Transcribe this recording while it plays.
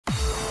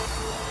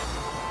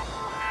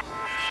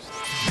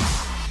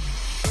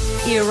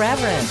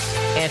Irreverent,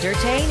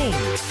 entertaining,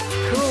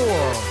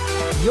 cool.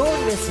 You're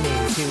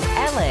listening to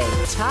LA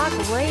Talk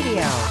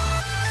Radio.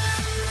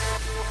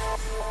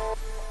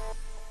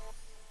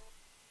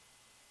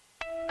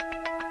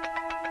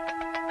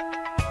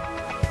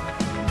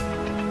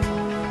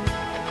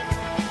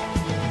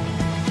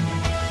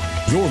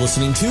 You're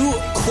listening to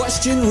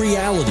Question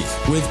Reality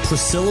with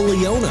Priscilla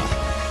Leona,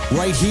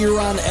 right here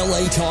on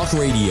LA Talk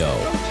Radio.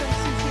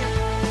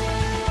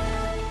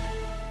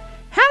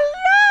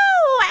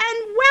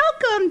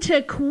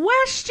 To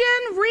Question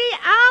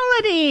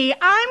Reality.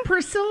 I'm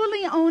Priscilla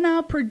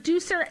Leona,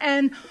 producer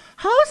and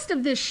host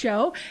of this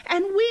show,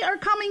 and we are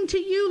coming to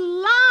you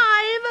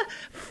live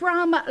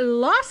from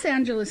Los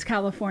Angeles,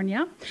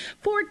 California.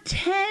 For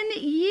 10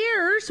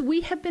 years,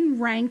 we have been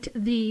ranked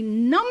the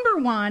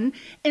 #1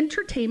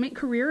 entertainment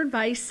career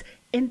advice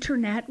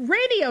internet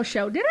radio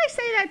show. Did I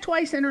say that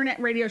twice, internet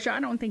radio show?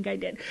 I don't think I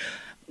did.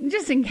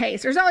 Just in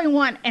case. There's only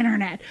one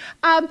internet.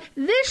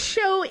 This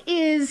show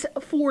is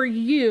for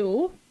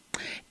you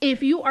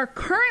if you are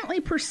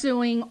currently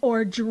pursuing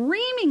or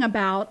dreaming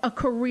about a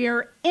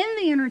career in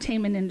the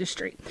entertainment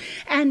industry.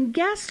 And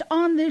guests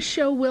on this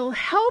show will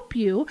help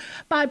you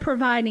by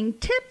providing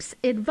tips,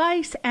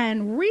 advice,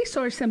 and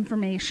resource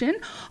information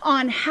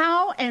on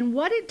how and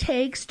what it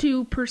takes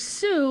to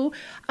pursue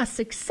a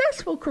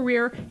successful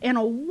career in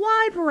a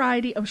wide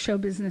variety of show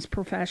business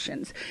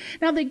professions.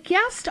 Now, the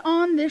guests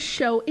on this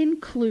show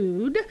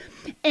include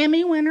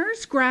Emmy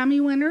winners, Grammy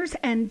winners,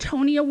 and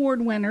Tony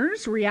Award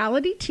winners,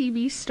 reality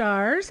TV stars,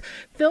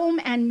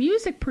 film and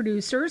music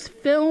producers,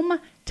 film,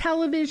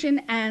 television,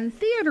 and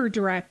theater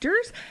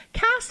directors,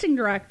 casting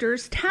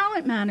directors,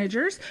 talent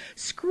managers,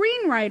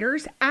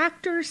 screenwriters,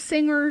 actors,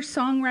 singers,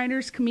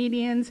 songwriters,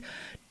 comedians.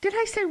 Did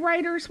I say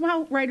writers?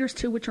 Well, writers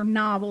too, which are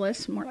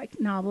novelists, more like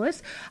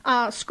novelists,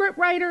 script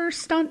writers,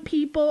 stunt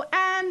people,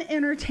 and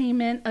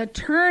entertainment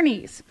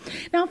attorneys.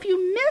 Now, if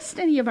you missed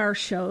any of our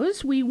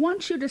shows, we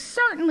want you to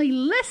certainly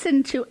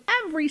listen to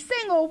every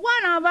single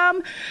one of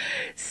them.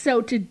 So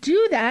to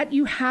do that,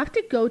 you have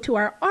to go to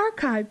our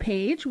archive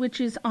page,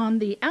 which is on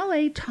the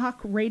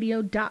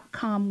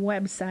latalkradio.com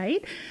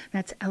website.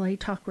 That's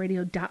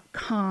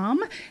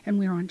latalkradio.com, and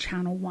we're on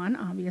Channel 1,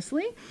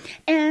 obviously.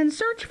 And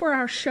search for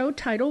our show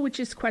title, which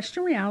is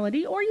Question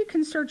Reality, or you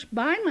can search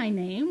by my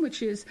name,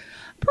 which is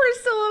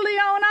Priscilla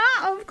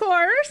Leona, of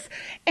course.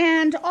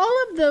 And all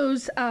of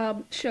those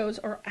shows,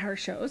 or our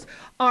shows,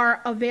 are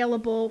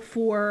available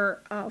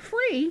for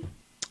free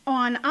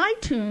on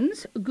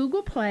iTunes,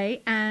 Google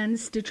Play, and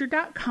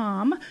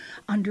Stitcher.com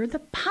under the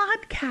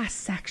podcast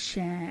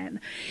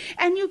section.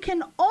 And you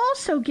can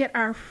also get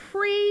our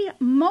free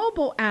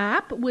mobile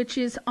app, which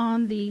is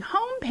on the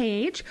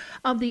homepage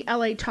of the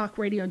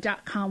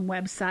latalkradio.com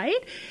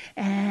website.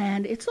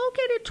 And it's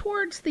located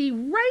towards the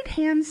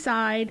right-hand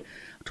side.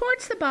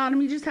 Towards the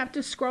bottom, you just have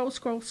to scroll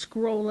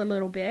a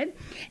little bit.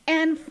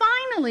 And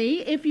finally,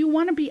 if you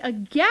want to be a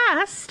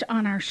guest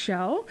on our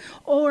show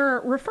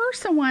or refer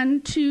someone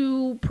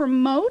to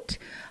promote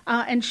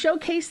and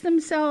showcase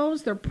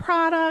themselves, their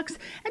products,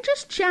 and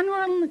just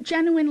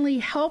genuinely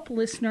help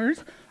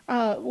listeners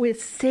with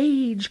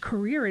sage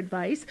career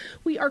advice,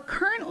 we are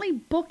currently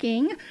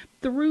booking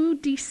through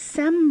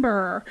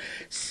December.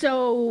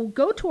 So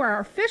go to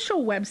our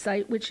official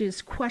website, which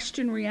is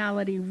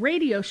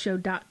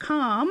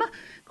questionrealityradioshow.com,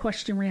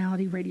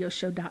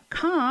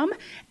 questionrealityradioshow.com,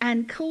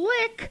 and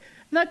click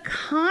the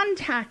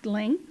contact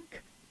link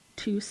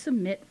to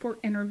submit for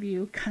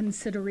interview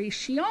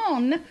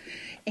consideration.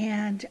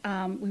 And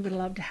we would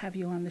love to have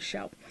you on the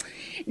show.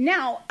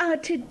 Now,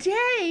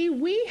 today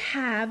we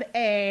have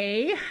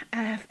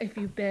if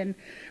you've been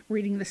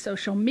reading the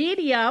social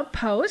media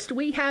post,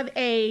 we have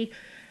a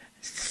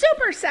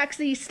super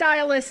sexy,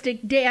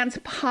 stylistic dance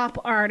pop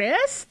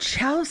artist,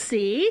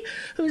 Chelsea,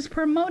 who's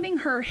promoting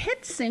her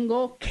hit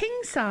single, King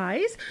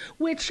Size,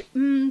 which it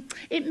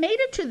made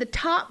it to the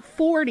top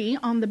 40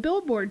 on the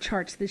Billboard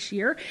charts this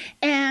year.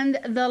 And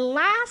the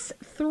last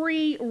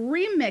 3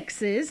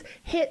 remixes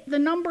hit the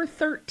number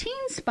 13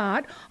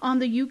 spot on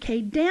the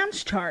UK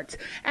dance charts.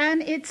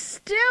 And it's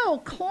still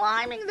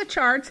climbing the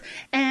charts.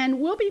 And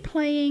we'll be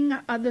playing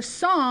the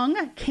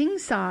song, King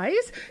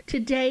Size,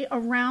 today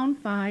around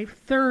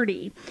 5:30.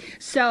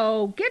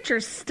 So get your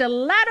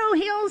stiletto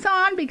heels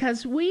on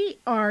because we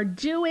are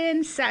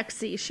doing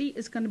sexy. She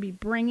is going to be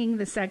bringing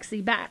the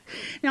sexy back.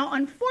 Now,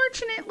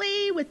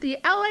 unfortunately, with the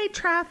LA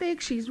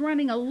traffic, she's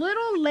running a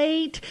little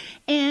late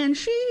and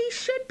she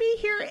should be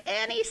here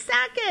any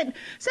second.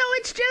 So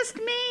it's just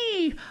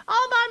me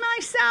all by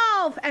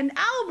myself and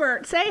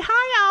Albert. Say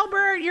hi,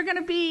 Albert. You're going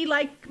to be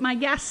like my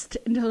guest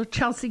until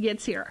Chelsea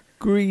gets here.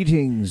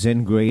 Greetings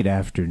and great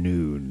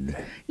afternoon.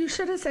 You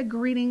should have said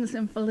greetings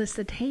and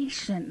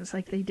felicitations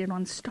like they did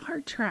on Star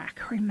Trek,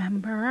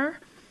 remember?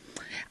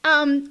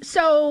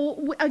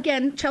 So,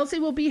 again, Chelsea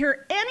will be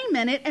here any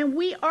minute, and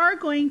we are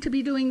going to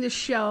be doing the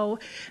show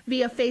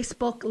via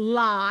Facebook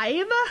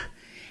Live.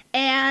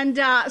 And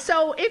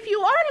so if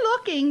you are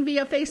looking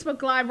via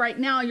Facebook Live right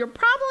now, you're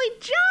probably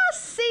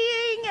just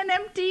seeing an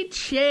empty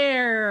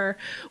chair.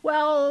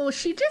 Well,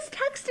 she just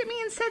texted me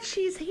and said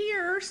she's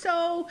here,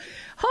 so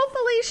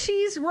hopefully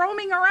she's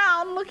roaming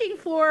around looking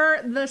for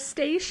the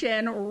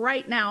station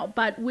right now,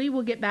 but we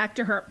will get back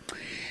to her.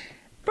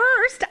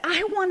 First,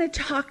 I want to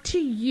talk to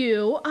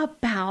you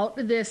about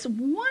this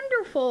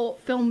wonderful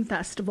film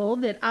festival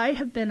that I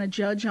have been a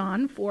judge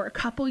on for a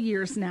couple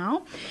years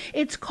now.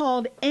 It's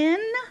called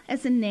N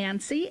as in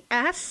Nancy,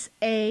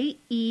 S-A-E-N,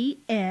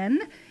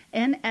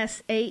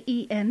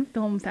 NSAEN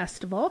Film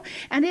Festival,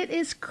 and it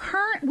is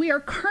we are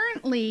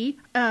currently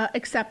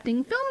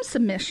accepting film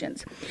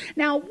submissions.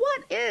 Now,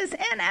 what is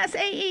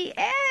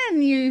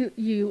NSAEN,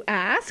 you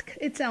ask?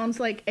 It sounds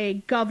like a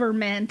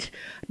government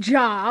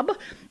job.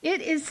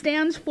 It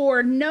stands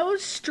for No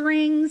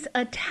Strings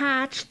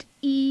Attached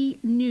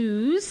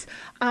E-News,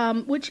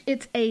 which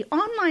it's a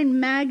online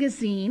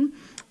magazine,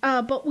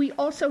 but we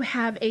also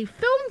have a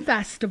film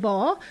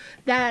festival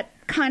that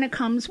kind of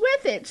comes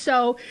with it.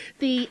 So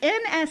the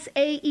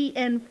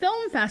NSAEN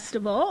Film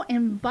Festival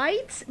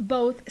invites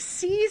both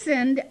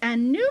seasoned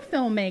and new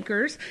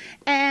filmmakers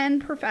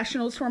and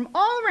professionals from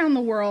all around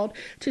the world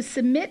to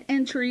submit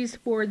entries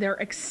for their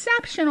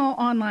exceptional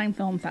online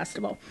film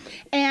festival.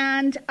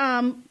 And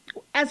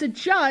as a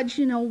judge,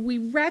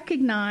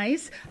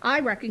 I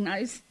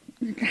recognize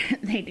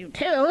they do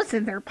too,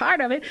 since they're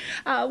part of it.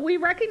 We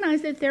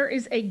recognize that there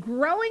is a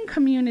growing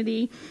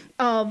community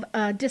of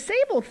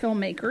disabled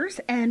filmmakers,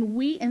 and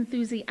we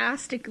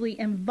enthusiastically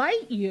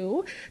invite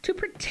you to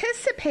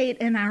participate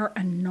in our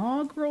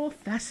inaugural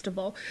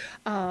festival.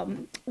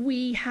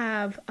 We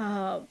have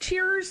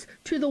Cheers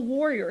to the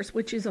Warriors,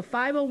 which is a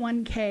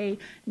 501k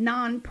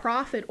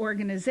nonprofit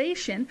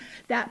organization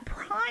that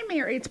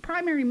its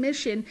primary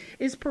mission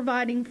is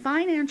providing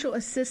financial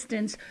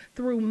assistance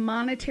through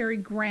monetary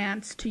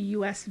grants to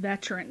U.S.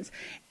 veterans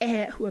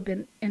who have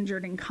been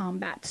injured in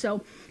combat.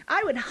 So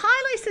I would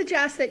highly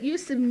suggest that you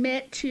submit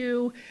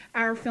to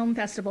our film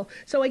festival.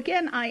 So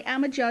again, I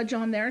am a judge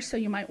on there, so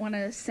you might want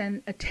to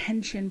send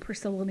attention,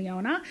 Priscilla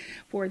Leona,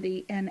 for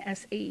the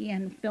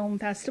NSAEN Film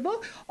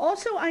Festival.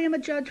 Also, I am a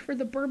judge for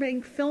the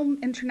Burbank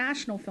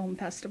International Film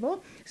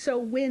Festival. So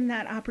when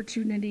that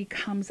opportunity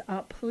comes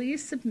up,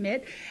 please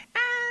submit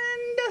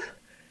and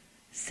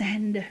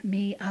send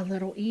me a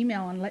little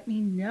email and let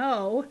me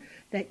know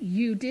that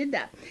you did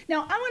that.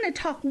 Now, I want to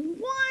talk one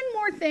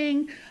more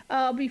thing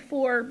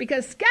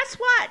because guess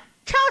what?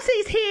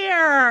 Chelsea's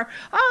here.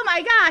 Oh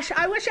my gosh,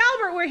 I wish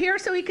Albert were here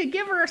so he could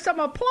give her some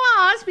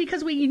applause,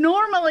 because we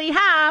normally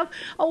have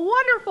a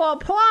wonderful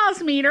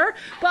applause meter,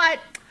 but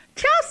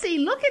Chelsea,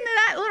 look into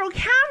that little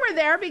camera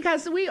there,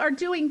 because we are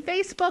doing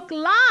Facebook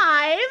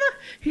Live.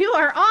 You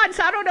are on,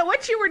 so I don't know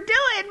what you were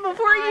doing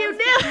before you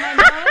knew.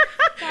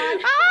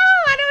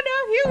 I don't know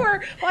if you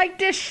were like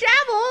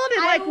disheveled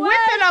and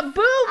whipping a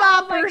boob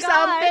up or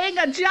something,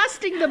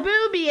 adjusting the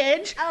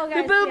boobage,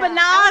 the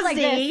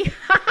boobanazi.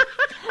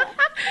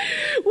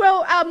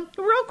 Well,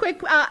 real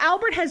quick,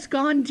 Albert has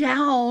gone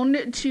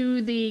down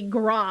to the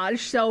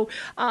garage, so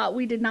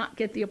we did not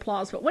get the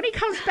applause. But when he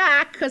comes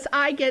back, because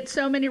I get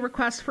so many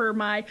requests for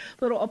my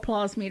little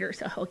applause meter,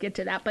 so he'll get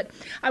to that. But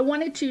I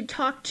wanted to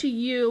talk to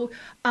you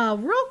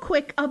real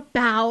quick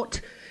about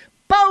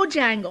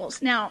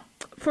Bojangles. Now,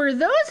 for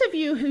those of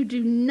you who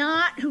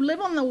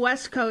live on the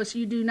West Coast,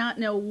 you do not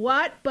know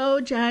what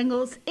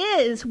Bojangles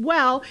is.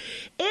 Well,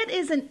 it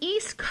is an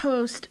East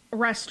Coast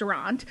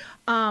restaurant.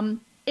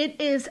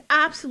 It is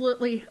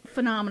absolutely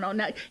phenomenal.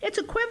 Now, it's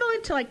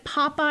equivalent to like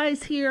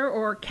Popeyes here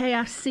or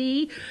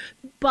KFC,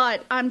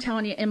 but I'm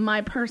telling you, in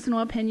my personal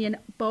opinion,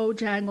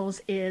 Bojangles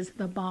is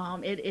the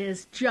bomb. It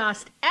is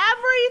just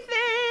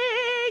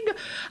everything.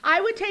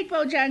 I would take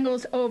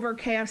Bojangles over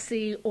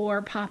KFC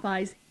or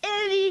Popeyes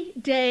any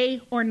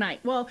day or night.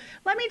 Well,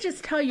 let me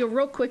just tell you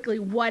real quickly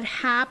what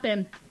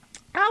happened.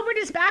 Albert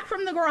is back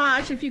from the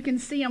garage, if you can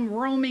see him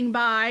roaming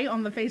by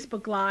on the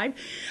Facebook Live.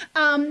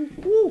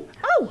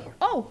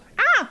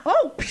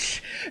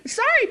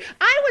 Sorry,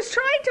 I was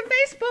trying to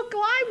Facebook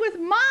Live with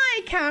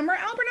my camera.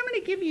 Albert, I'm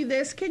going to give you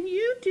this. Can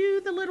you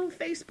do the little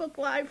Facebook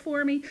Live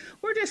for me?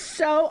 We're just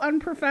so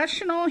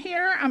unprofessional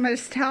here. I'm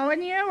just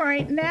telling you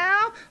right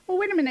now. Well,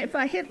 wait a minute. If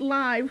I hit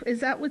live,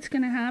 is that what's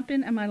going to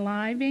happen? Am I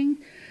living?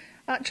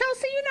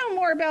 Chelsea, you know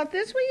more about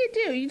this. What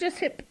do? You just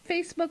hit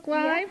Facebook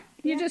Live? Yeah.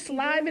 You just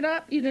live it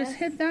up? You just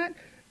hit that?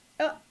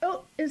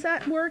 Is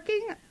that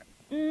working?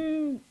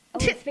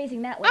 It's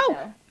facing that way,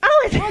 though.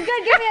 Oh, it's... Well,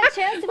 good. Give me a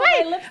chance to put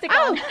my lipstick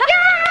on. Yeah!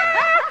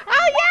 Oh, yeah!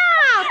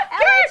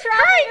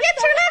 Hurry, get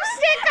your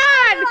lipstick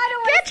on!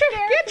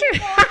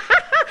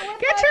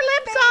 Get your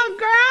lips on,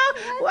 girl!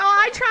 Well,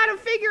 I try to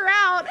figure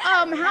out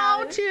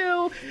how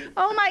to...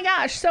 Oh, my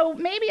gosh. So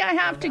maybe I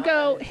have to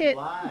go hit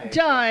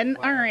done.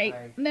 All right.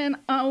 Then,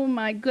 oh,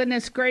 my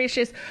goodness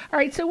gracious. All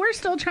right, so we're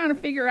still trying to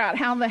figure out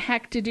how the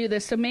heck to do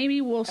this. So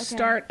maybe we'll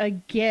start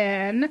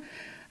again.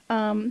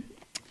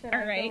 Should All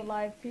I right. go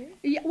live too?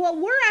 Yeah, well,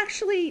 we're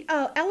actually,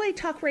 LA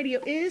Talk Radio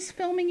is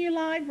filming you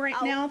live right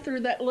now through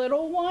that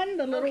little one,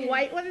 the little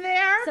white one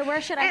there. So where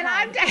should I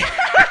hide? I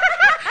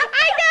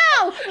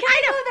know. Go ahead,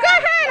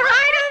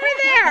 hide over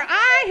there.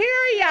 I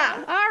hear ya.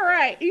 All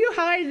right, you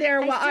hide there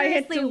while I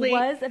hit delete.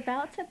 I was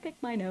about to pick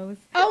my nose.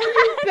 Oh,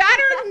 you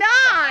better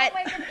not.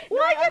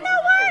 Well, you know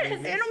what?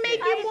 because It'll make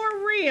you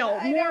more real,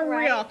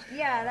 real.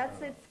 Yeah,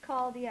 it's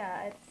called,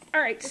 it's... All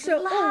right, so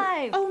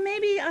live.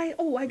 Maybe I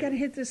gotta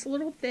hit this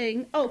little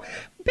thing. Oh,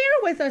 bear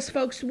with us,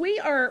 folks. We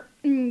are.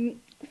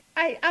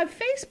 I've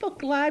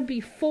Facebook Live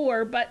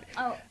before, but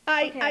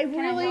I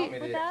really.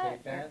 With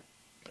that?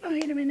 Oh,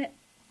 wait a minute.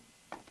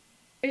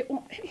 It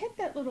won't hit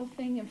that little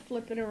thing and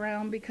flip it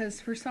around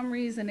because for some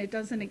reason it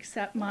doesn't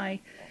accept my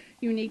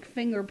unique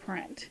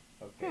fingerprint.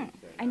 Okay.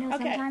 I know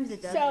sometimes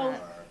it does. So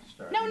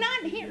that. no,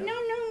 not here. No.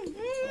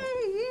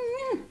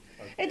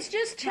 It's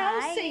just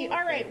Chelsea.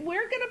 All right,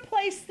 we're going to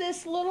place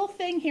this little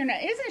thing here. Now,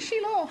 isn't she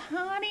a little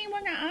honey?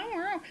 We're going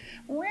to...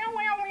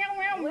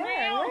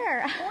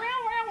 Where?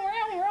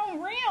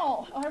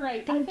 All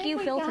right. Thank you,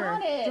 filter.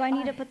 Do I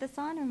need to put this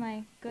on or am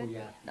I good?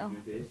 Yeah, do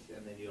this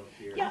and then you'll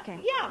hear...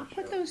 Yeah,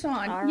 put those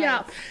on. All right.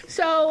 Yeah.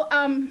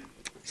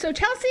 So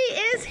Chelsea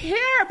is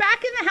here,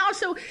 back in the house.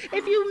 So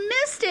if you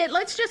missed it,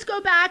 let's just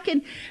go back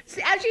and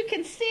as you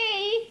can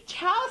see,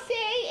 Chelsea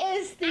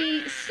is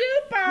the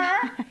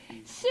super.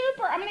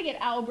 I'm going to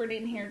get Albert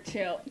in here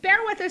too. Bear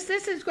with us.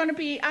 I'm going to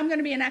be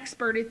an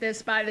expert at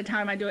this by the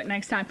time I do it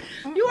next time.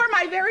 You are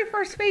my very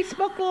first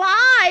Facebook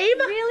Live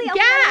really?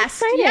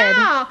 guest. I'm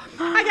yeah.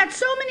 I got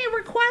so many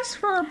requests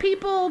for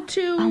people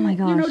to,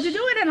 to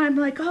do it. And I'm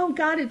like, oh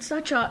God, it's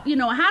such a,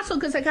 a hassle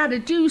because I got to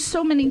do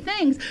so many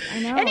things. I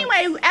know.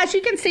 Anyway, as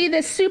you can see,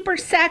 this super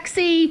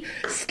sexy,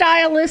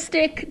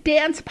 stylistic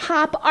dance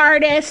pop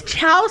artist,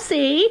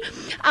 Chelsea,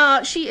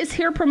 she is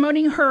here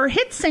promoting her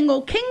hit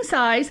single, King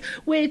Size,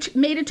 which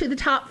made it to the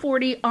top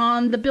 40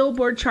 on the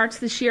Billboard charts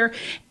this year.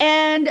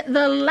 And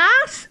the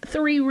last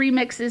 3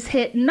 remixes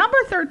hit number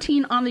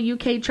 13 on the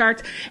UK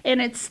charts,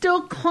 and it's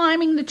still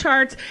climbing the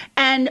charts.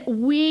 And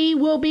we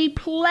will be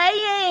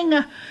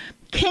playing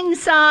King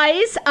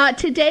Size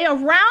today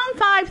around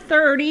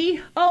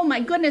 5:30. Oh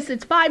my goodness,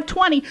 it's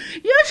 5:20.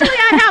 Usually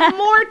I have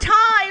more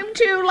time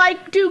to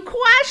do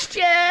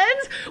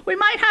questions. We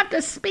might have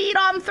to speed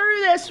on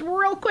through this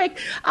real quick.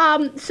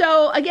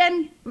 So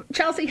again,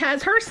 Chelsea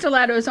has her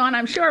stilettos on,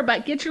 I'm sure,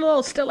 but get your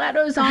little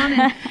stilettos on.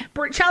 And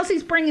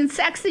Chelsea's bringing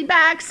sexy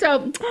back,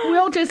 so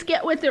we'll just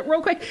get with it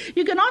real quick.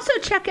 You can also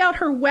check out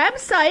her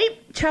website,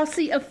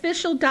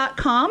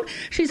 chelseaofficial.com.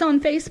 She's on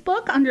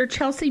Facebook under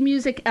Chelsea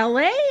Music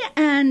LA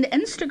and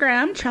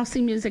Instagram,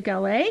 Chelsea Music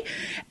LA,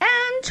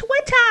 and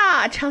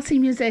Twitter, Chelsea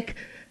Music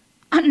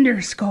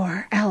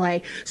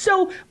 _LA.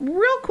 So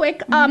real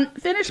quick,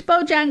 finish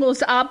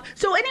Bojangles up.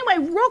 So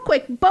anyway, real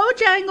quick,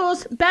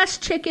 Bojangles,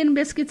 best chicken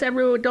biscuits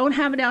everywhere. Don't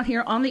have it out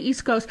here on the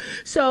East Coast.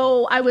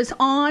 So I was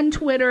on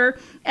Twitter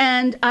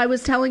and I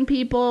was telling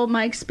people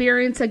my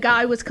experience. A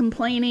guy was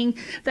complaining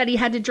that he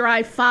had to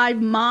drive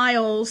 5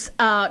 miles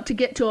to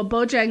get to a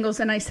Bojangles.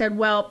 And I said,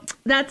 well,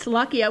 that's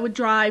lucky. I would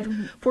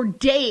drive for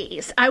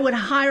days. I would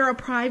hire a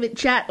private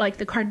jet like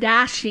the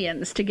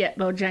Kardashians to get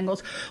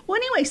Bojangles. Well,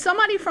 anyway,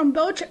 somebody from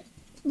Bojangles...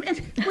 Will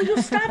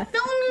you stop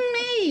filming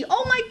me?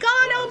 Oh my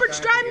God, Albert's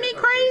driving me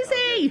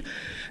crazy.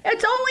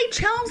 It's only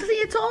Chelsea.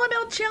 It's all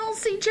about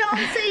Chelsea.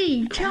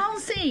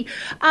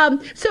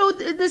 So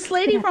this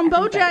lady from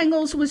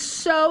Bojangles was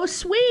so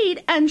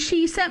sweet, and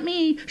she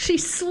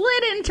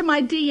slid into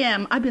my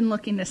DM. I've been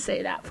looking to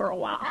say that for a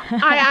while.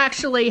 I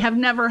actually have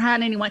never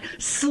had anyone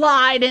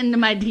slide into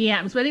my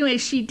DMs. But anyway,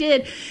 she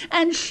did.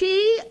 And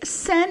she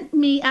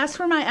asked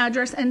for my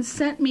address and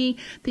sent me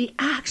the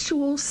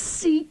actual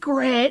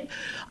secret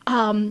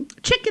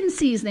chicken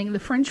seasoning, the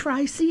French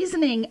fry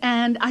seasoning,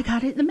 and I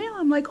got it in the mail.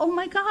 I'm like, oh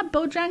my God,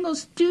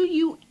 Bojangles, do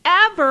you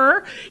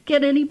ever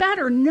get any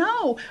better?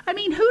 No. I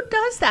mean, who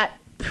does that?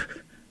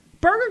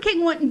 Burger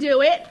King wouldn't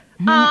do it.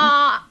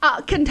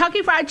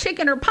 Kentucky Fried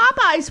Chicken or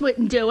Popeyes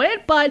wouldn't do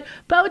it, but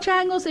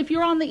Bojangles, if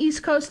you're on the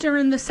East Coast or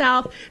in the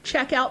South,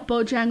 check out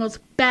Bojangles'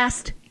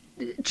 best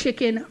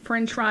chicken,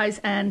 French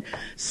fries, and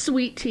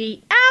sweet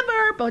tea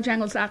ever.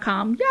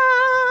 Bojangles.com.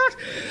 Yes.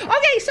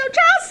 Okay, so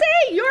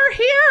Chelsea, you're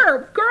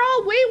here. Girl,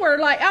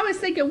 I was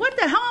thinking, what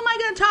the hell am I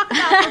going to talk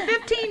about for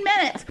 15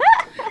 minutes?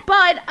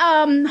 But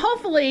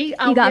hopefully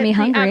I'll you got get me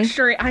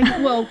hungry. I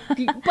will,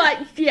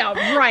 but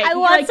yeah, right.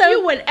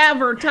 You would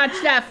ever touch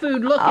that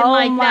food looking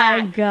like that.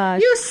 Oh my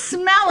gosh. You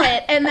smell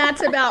it, and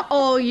that's about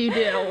all you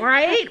do,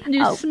 right?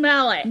 You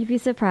smell it. You'd be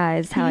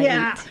surprised how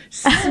I eat.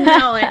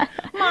 Smell it.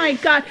 My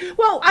God.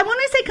 Well, I want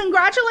to say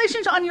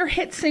congratulations on your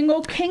hit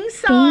single, King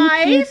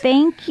Size.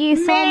 Thank you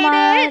so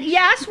much.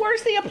 Yes,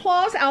 where's the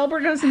applause?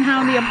 Albert doesn't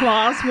have the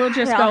applause. We'll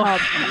just go.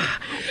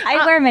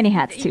 I wear many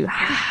hats too.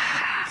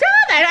 So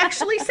that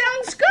actually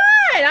sounds good.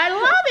 I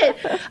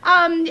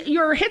love it.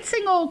 Your hit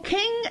single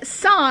 "King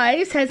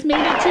Size" has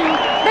made it to.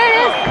 There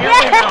it is.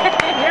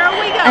 Here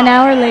we go. An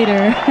hour later.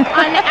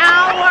 An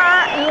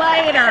hour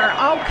later.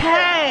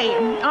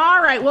 Okay.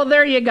 All right. Well,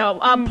 there you go.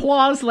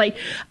 Applause-ly.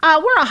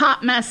 We're a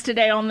hot mess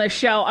today on this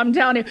show, I'm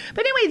telling you.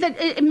 But anyway,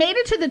 it made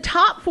it to the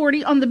top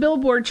 40 on the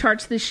Billboard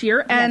charts this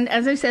year. And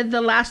as I said,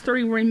 the last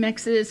 3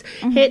 remixes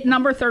hit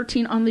number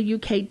 13 on the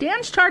UK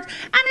dance charts.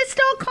 And it's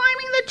still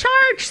climbing the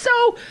charts. So,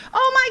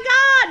 oh my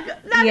God.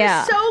 That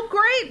is so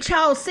great,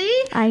 Chelsea.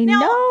 I know.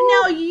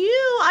 Now,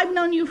 I've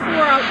known you for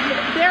a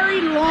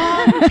very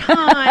long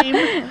time.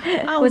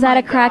 Oh, was that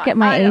a crack at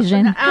my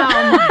Asian?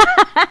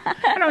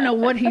 I don't know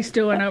what he's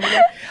doing over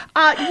there.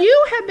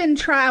 You have been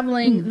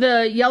traveling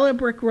the Yellow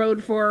Brick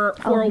Road for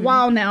a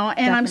while now, and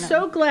Definitely. I'm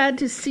so glad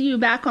to see you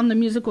back on the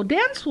musical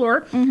dance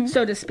floor,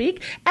 so to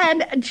speak.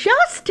 And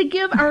just to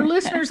give our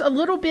listeners a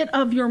little bit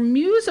of your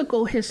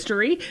musical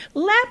history,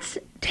 let's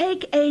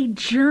take a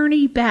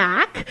journey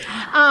back.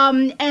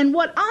 And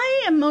what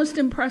I am most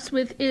impressed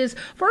with is,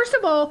 first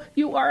of all,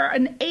 you are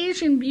an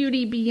Asian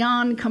beauty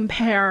beyond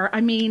compare.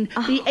 I mean,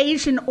 the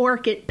Asian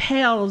orchid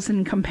pales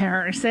in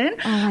comparison.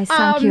 Oh, I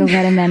thank you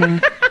very many.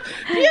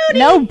 Beauty!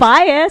 No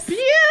bias.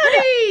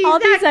 Beauty! All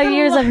these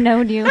years I've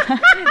known you.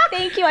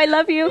 Thank you. I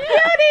love you.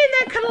 Beauty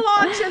that can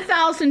launch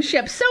 1,000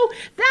 ships. So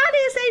that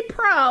is a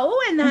pro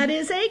and that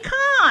is a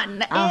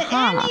con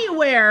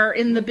anywhere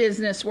in the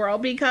business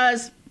world,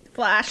 because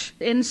flash,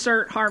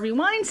 insert Harvey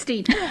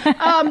Weinstein.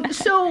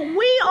 So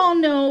we all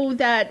know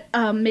that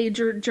made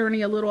your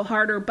journey a little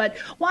harder, but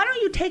why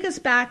don't you take us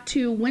back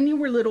to when you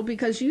were little,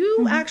 because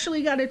you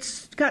actually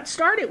got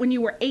started when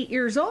you were 8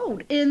 years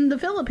old in the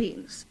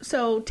Philippines.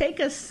 So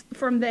take us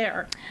from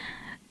there.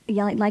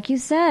 Yeah, like you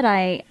said,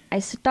 I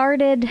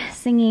started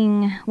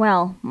singing,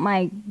 well,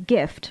 my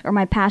gift or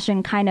my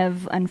passion kind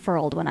of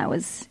unfurled when I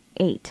was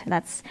 8.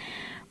 That's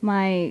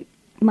my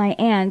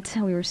aunt.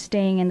 We were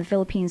staying in the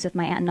Philippines with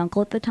my aunt and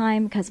uncle at the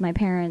time because my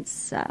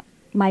parents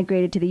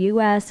migrated to the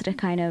U.S. to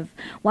kind of,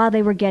 while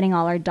they were getting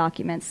all our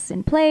documents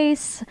in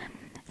place.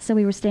 So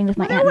we were staying with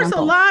my aunt and uncle.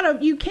 There was a lot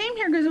of, you came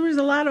here because there was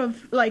a lot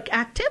of like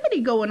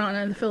activity going on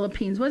in the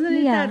Philippines. Wasn't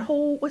it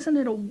wasn't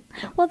it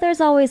a... Well, there's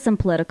always some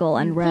political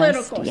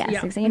unrest.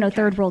 Yes, you know,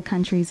 third world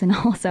countries and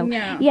all. So,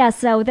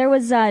 so there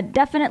was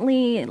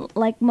definitely,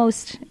 like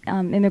most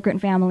immigrant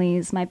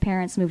families, my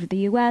parents moved to the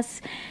U.S.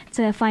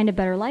 to find a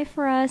better life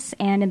for us.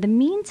 And in the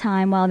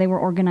meantime, while they were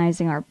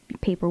organizing our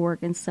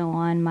paperwork and so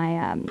on,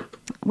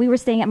 we were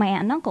staying at my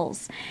aunt and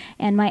uncle's.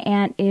 And my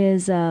aunt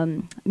is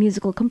a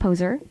musical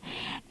composer,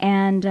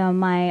 and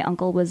my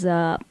uncle was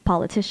a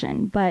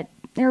politician, but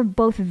they were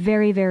both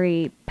very,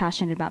 very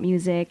passionate about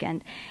music.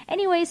 And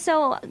anyway,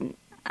 so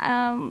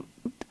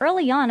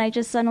early on, I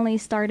just suddenly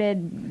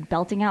started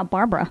belting out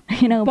Barbara.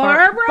 You know,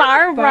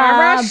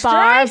 Barbara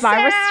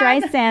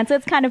Streisand. So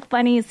it's kind of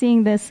funny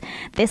seeing this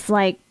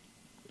like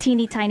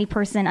teeny tiny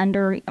person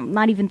under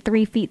not even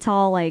 3 feet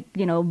tall, like,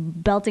 you know,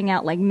 belting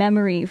out like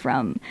Memory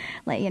from,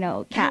 like, you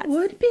know, Cats. It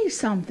would be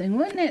something,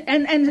 wouldn't it?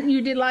 And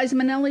you did Liza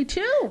Minnelli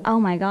too. Oh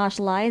my gosh,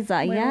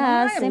 Liza,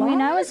 yes. I mean,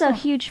 I was a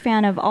huge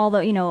fan of all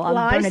the, you know,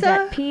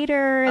 Bernadette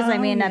Peters. I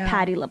mean,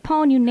 Patti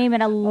LuPone, you name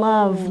it. I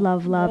love.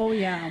 Oh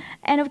yeah.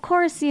 And of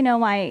course, you know,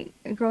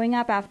 growing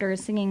up after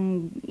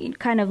singing,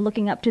 kind of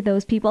looking up to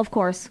those people. Of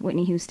course,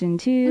 Whitney Houston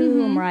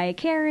too, Mariah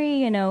Carey.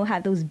 You know,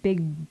 had those big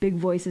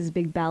voices,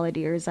 big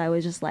balladeers. I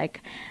was just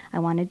like, I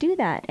want to do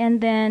that. And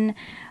then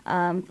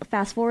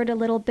fast forward a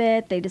little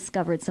bit, they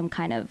discovered some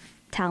kind of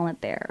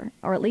talent there,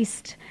 or at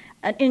least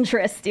an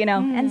interest, you know.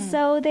 And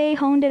so they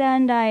honed it,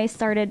 and I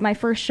started, my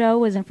first show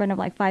was in front of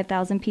like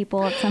 5,000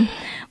 people at some...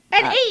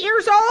 At 8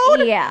 years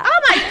old? Yeah.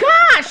 Oh my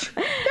gosh!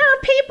 There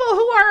are people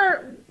who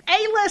are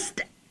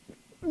A-list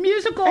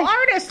musical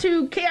artists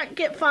who can't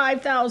get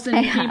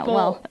 5,000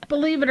 people,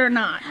 believe it or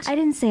not. I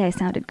didn't say I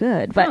sounded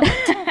good, but...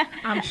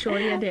 I'm sure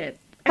you did.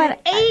 But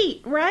at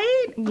 8,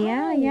 right?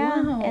 Yeah.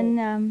 Wow.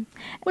 And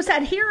was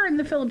that here in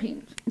the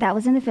Philippines? That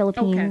was in the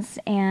Philippines.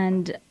 Okay.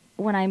 And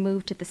when I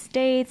moved to the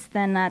States,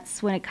 then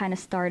that's when it kind of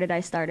started.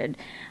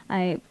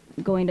 I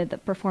going to the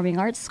performing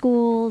arts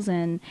schools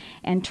and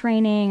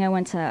training. I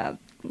went to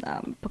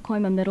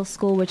Pacoima Middle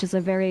School, which is a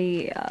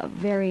very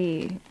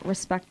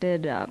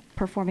respected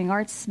performing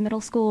arts middle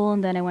school,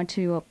 and then I went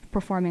to a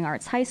performing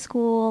arts high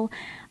school,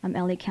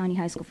 LA County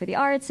High School for the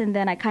Arts, and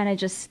then I kind of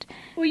just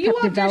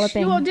kept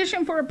developing. You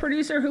auditioned for a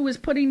producer who was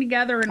putting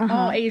together an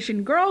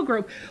all-Asian girl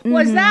group.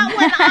 Was that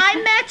when I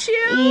met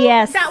you?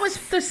 Yes. That was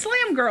the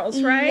Slim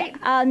Girls, right?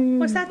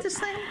 Was that the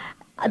Slim?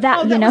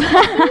 That, you know.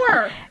 Was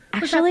before.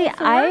 Actually,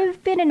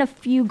 I've been in a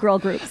few girl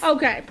groups.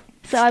 Okay.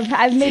 So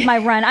I've made my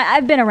run.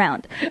 I've been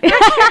around.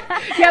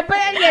 Yeah,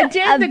 but you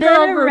did the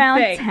girl group around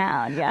thing.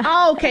 Town. Yeah.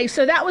 Oh, okay.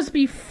 So that was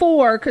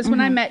before, because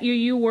when I met you,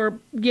 you were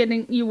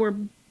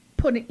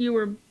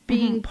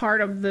being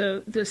part of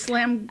the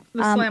slam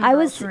girls, I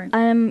was right?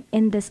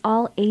 In this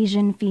all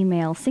Asian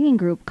female singing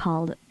group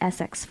called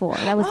SX4.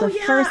 That was the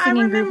first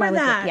singing group I was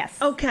in. Yes.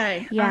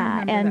 Okay.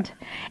 Yeah, and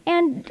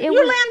it you was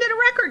landed a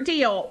record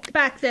deal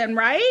back then,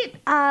 right?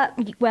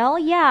 Well,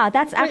 yeah,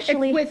 that's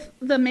actually with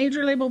the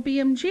major label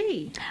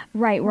BMG.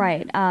 Right.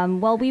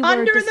 Well, we were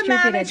under distributed.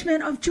 the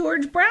management of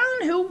George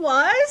Brown, who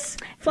was,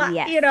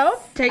 Yes.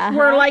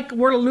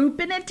 we're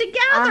looping it together.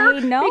 I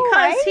know,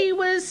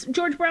 because right?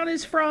 George Brown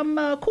is from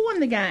Kool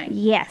and the Gang.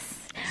 Yes.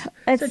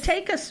 So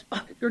take us.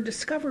 You're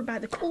discovered by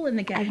the Kool and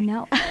the Gang. I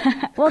know.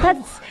 Well,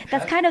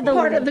 that's kind of the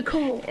part of the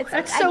cool.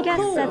 That's so I guess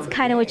cool. that's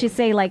kind of what you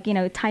say. Like,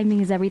 timing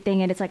is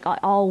everything, and it's like it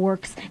all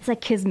works. It's like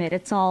kismet.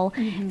 It's all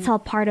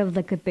part of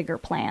like a bigger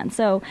plan.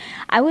 So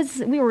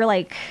we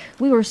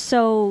were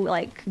so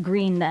like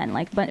green then.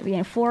 Like, but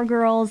 4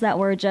 girls that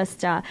were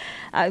just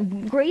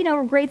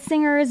great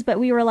singers, but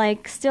we were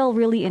like still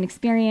really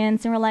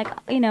inexperienced, and we're like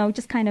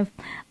just kind of.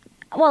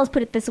 Well, let's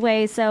put it this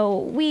way.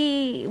 So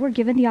we were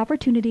given the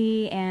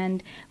opportunity,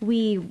 and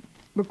we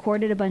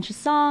recorded a bunch of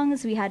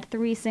songs. We had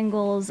 3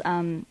 singles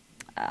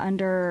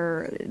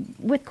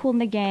with Kool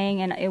and the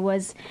Gang, and it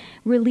was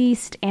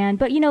released.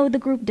 But the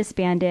group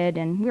disbanded,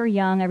 and we were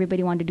young.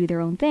 Everybody wanted to do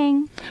their own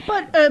thing.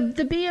 But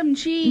the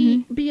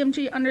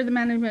BMG under the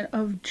management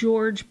of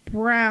George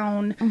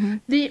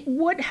Brown,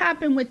 what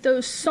happened with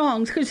those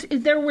songs? Because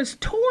there was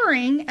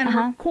touring and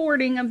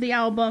recording of the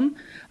album.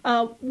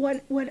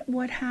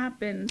 What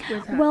happened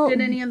with that? Well,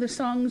 did any of the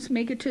songs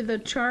make it to the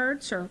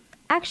charts, or?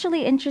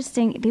 Actually,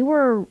 interesting. They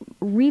were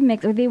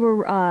remixed, or they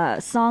were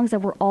songs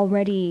that were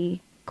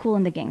already Kool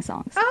and the Gang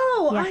songs.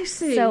 Oh, yeah. I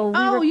see.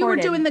 So you were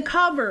doing the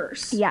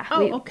covers. Yeah.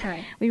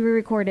 Okay. We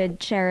recorded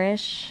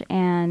Cherish,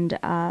 and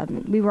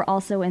we were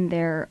also in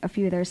a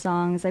few of their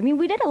songs. I mean,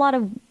 we did a lot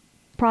of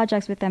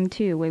projects with them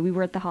too. We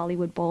were at the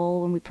Hollywood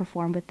Bowl and we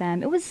performed with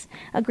them. It was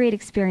a great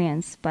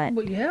experience, but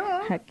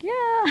yeah. Heck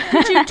yeah.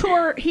 Did you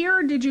tour here,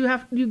 or did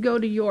you go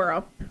to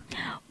Europe?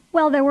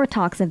 Well, there were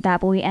talks of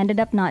that, but we ended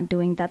up not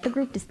doing that. The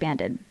group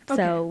disbanded. Okay.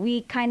 So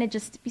we kind of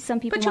just,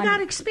 some people But you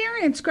got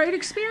experience, great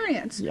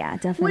experience. Yeah,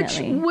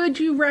 definitely. Which would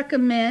you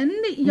recommend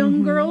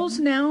young girls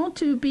now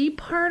to be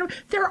part of?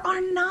 There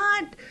are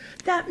not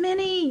that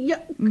many,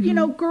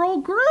 girl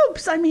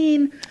groups. I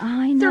mean,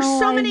 I know, there's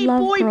so many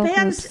boy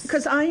bands. groups.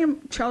 Because I am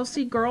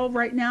Chelsea girl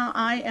right now.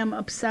 I am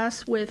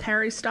obsessed with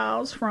Harry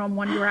Styles from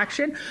One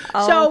Direction.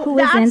 Oh, so who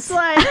that's isn't?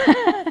 like,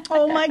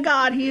 oh my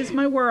God, he is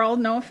my world.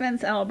 No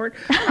offense, Albert.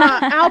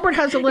 Albert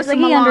has Alyssa like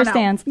Milano. he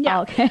understands. Yeah.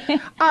 Oh, okay.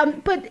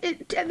 But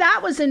that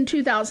was in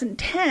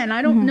 2010.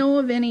 I don't know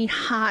of any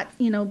hot,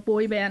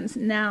 boy bands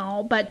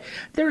now, but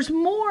there's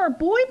more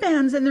boy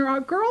bands than there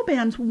are girl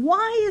bands.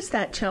 Why is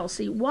that,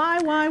 Chelsea? Why?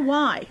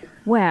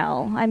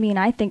 Well, I mean,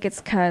 I think it's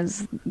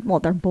because,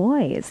 they're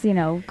boys.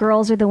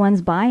 Girls are the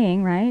ones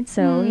buying, right?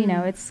 So,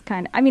 it's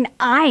kind of, I mean,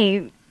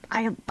 I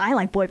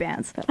like boy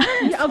bands.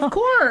 Yeah, of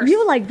course.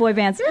 You like boy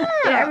bands.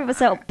 Yeah.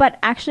 But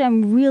actually,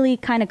 I'm really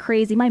kind of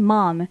crazy. My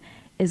mom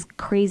is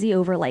crazy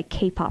over like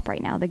K-pop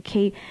right now. The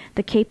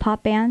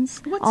K-pop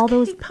bands. What's all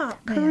those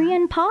K-pop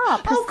Korean pop.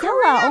 Oh, Priscilla.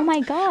 Korean. Oh my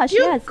gosh. You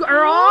yes. girl,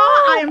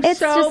 I am It's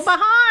so just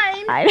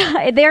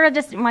behind. They're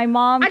just my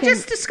mom. I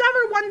just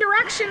discovered One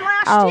Direction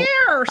last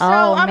year, so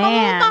I'm a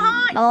little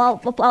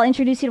behind. I'll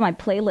introduce you to my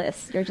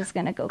playlist. You're just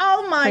gonna go.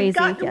 Oh my crazy.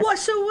 God!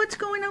 Yes. So what's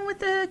going on with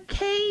the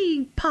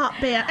K-pop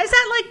band? Is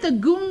that like the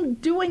Goon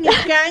doing it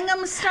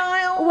Gangnam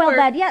Style? Well,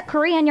 or?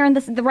 Korean. You're in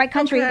the right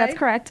country. Okay. That's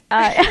correct.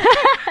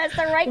 That's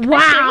the right country.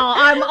 Wow!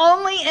 I'm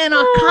only in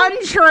a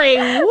country.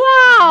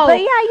 Wow!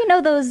 But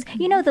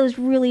yeah, those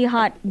really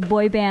hot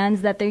boy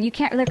bands that they're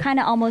kind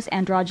of almost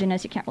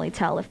androgynous. You can't really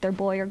tell if they're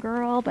boy or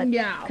girl, but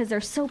because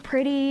they're so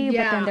pretty,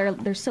 but then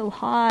they're so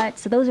hot.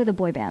 So those are the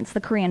boy bands,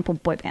 the Korean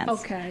boy bands.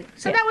 Okay,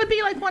 so that would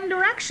be like One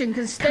Direction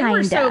because they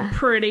were so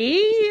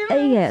pretty.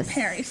 Yes,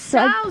 Harry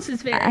Styles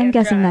is very. I'm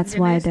guessing that's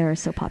why they're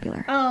so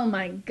popular. Oh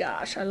my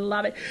gosh, I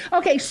love it.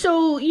 Okay,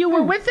 so you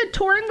were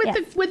touring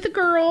with the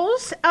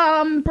girls,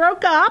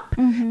 broke up,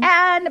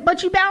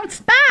 but you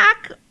bounced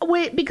back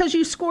because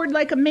you scored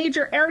like a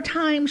major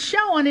airtime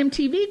show on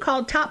MTV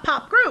called Top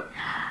Pop Group.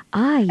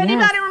 Yes.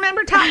 Anybody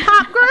remember Top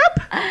Pop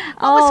Group?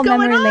 What was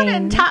going on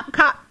in Top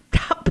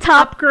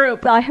Pop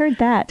Group? I heard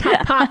that.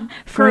 Top Pop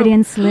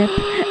Freudian slip.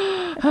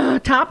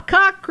 Top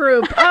Cock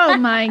Group. Oh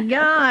my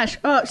gosh.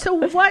 So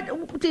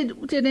what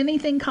did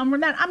anything come from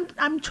that?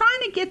 I'm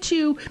trying to get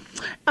to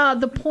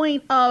the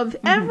point of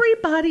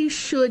everybody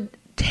should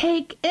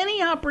take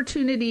any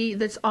opportunity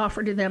that's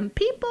offered to them.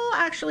 People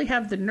actually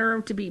have the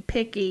nerve to be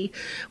picky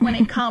when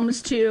it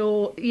comes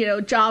to,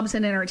 jobs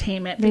in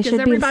entertainment. They because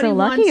should be so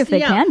lucky if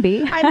they can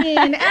be. I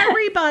mean,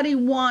 everybody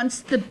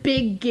wants the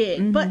big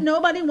gig, but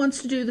nobody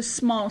wants to do the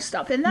small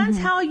stuff. And that's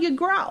how you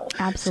grow.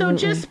 Absolutely.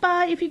 So just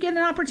if you get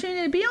an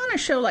opportunity to be on a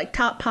show like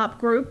Top Pop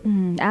Group,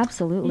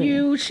 absolutely,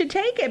 you should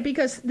take it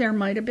because there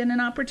might have been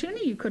an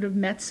opportunity. You could have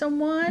met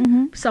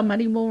someone.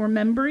 Somebody will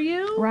remember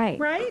you.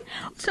 Right.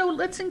 So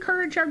let's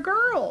encourage our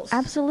girls.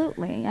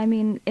 Absolutely. I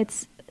mean,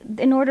 it's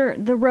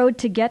the road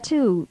to get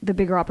to the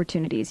bigger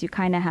opportunities. You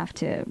kind of have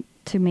to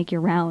to make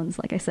your rounds,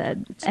 like I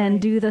said,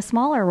 and do the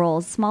smaller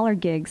roles, smaller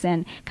gigs,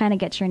 and kind of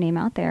get your name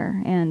out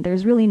there. And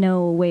there's really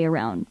no way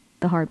around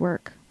the hard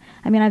work.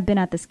 I mean, I've been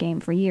at this game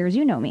for years.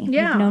 You know me.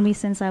 Yeah. You've known me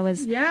since I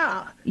was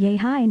yay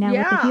high, now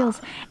with the heels.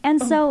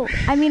 And so,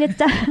 I mean, it's...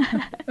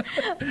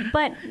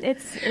 but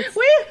it's...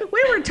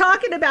 We were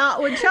talking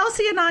about, when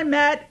Chelsea and I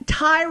met,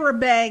 Tyra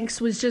Banks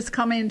was just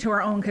coming into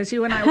her own, because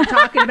you and I were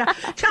talking about...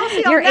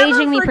 Chelsea, You're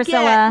aging me,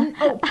 Priscilla.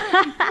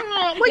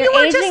 Well, you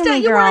were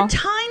a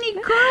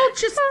tiny girl,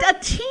 just a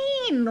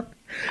teen.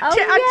 A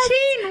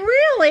teen,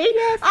 really.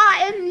 Yes.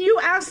 And you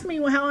asked me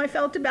how I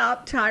felt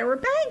about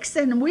Tyra Banks,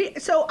 and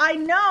so I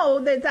know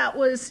that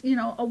was,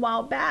 a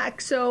while back.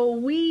 So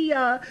we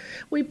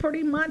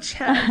pretty much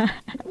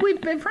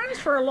we've been friends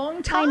for a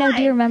long time. I know.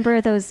 Do you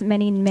remember those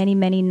many, many,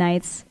 many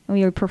nights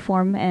we would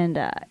perform, and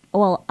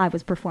I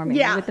was performing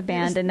with the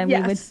band, and then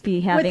we would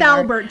be having with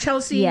Albert.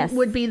 Chelsea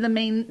would be the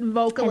main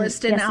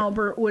vocalist, and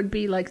Albert would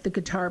be like the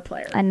guitar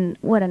player. And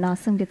what an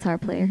awesome guitar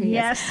player he is!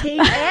 Yes, he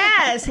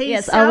is.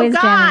 He's so always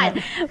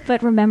good.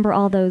 But remember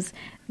all those,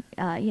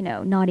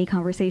 naughty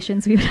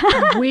conversations we would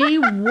have. We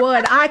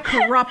would. I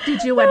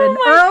corrupted you at an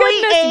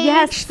early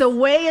age, the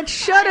way it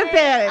should have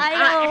been.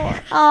 I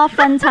know.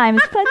 Fun times.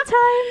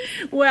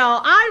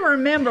 Well, I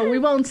remember, we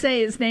won't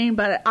say his name,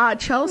 but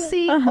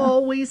Chelsea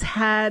always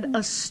had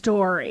a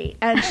story,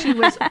 and she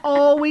was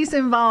always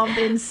involved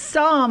in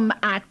some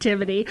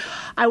activity.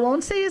 I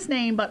won't say his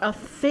name, but a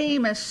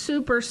famous,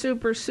 super,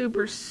 super,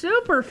 super,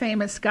 super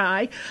famous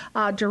guy,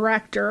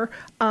 director,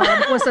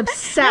 was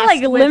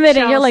obsessed with limited.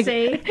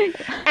 Chelsea.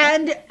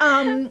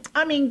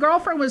 And,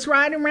 girlfriend was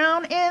riding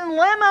around in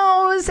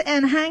limos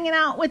and hanging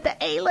out with the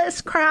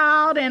A-list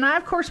crowd. And I,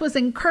 of course, was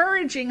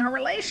encouraging her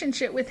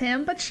relationship with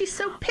him, but she's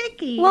so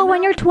picky. Well,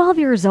 when you're 12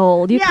 years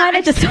old, you kind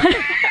of just...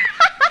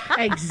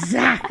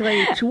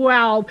 Exactly,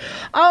 12.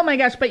 Oh my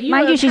gosh! But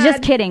mind you, she's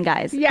just kidding,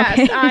 guys. Yes,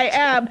 okay. I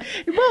am.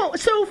 Well,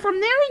 so from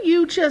there,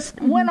 you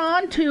just went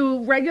on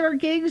to regular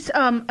gigs.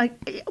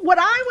 What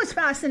I was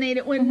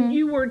fascinated when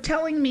you were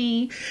telling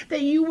me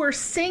that you were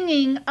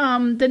singing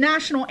the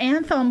national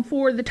anthem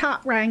for the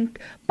top-ranked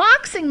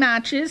boxing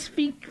matches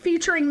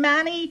featuring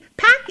Manny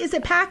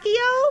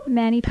Pacquiao?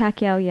 Manny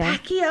Pacquiao, yeah.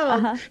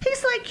 Pacquiao.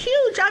 He's like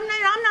huge. I'm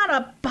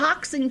not a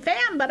boxing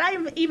fan, but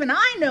even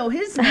I know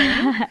his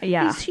name.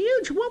 Yeah. He's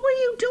huge. What were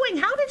you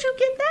doing? How did you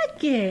get that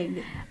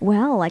gig?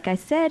 Well, like I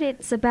said,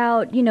 it's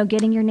about,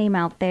 getting your name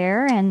out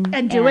there and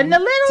doing the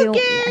little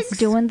gigs. Yes,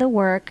 doing the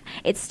work.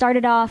 It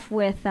started off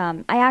with,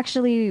 I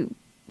actually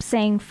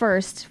sang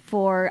first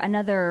for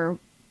another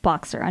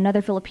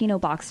Filipino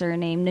boxer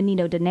named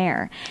Nonito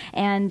Donaire.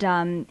 And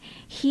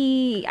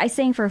I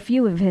sang for a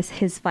few of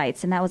his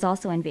fights, and that was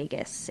also in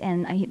Vegas.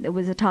 And it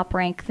was a top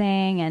rank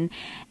thing,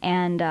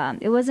 and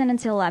it wasn't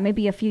until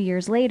maybe a few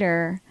years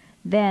later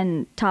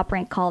then Top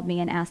Rank called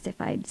me and asked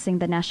if I'd sing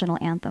the national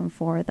anthem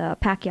for the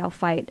Pacquiao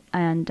fight,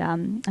 and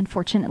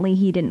unfortunately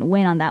he didn't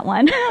win on that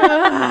one.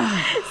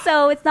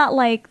 So it's not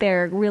like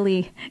they're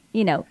really,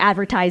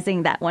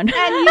 advertising that one.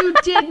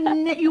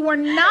 And you were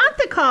not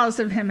the cause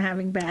of him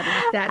having bad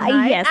luck that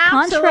night. Yes,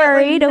 absolutely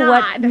contrary to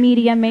not. what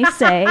media may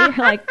say.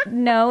 Like,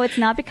 no, it's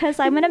not because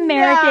I'm an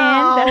American.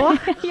 No.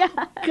 Yeah.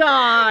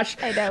 Gosh.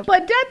 I know.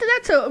 But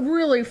that's a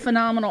really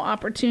phenomenal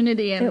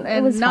opportunity, and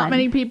it was not fun.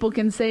 many people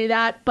can say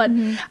that. But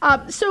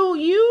so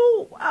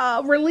you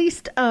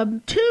released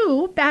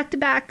 2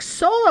 back-to-back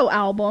solo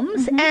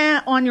albums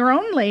on your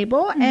own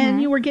label,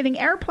 and you were getting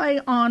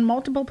airplay on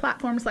multiple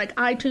platforms like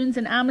iTunes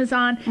and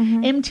Amazon,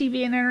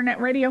 MTV and Internet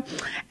Radio.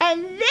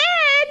 And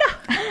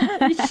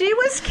then she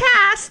was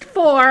cast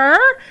for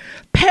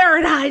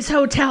Paradise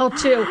Hotel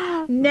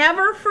 2.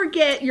 Never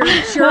forget your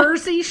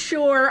Jersey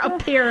Shore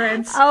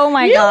appearance. Oh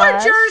my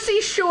gosh. You were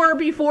Jersey Shore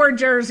before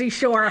Jersey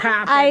Shore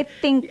happened. I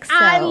think so.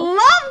 I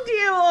loved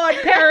you on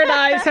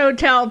Paradise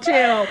Hotel 2.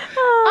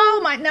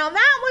 Oh my! Now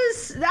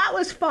that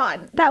was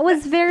fun. That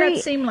was that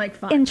seemed like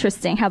fun.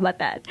 Interesting. How about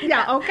that?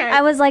 Yeah. Okay.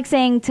 I was like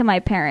saying to my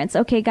parents,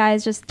 "Okay,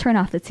 guys, just turn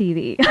off the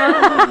TV."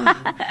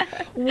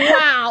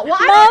 Wow. Well,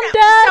 Mom,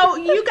 Dad. So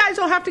you guys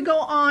will have to go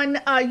on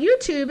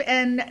YouTube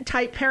and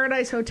type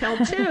Paradise Hotel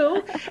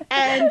 2.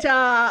 And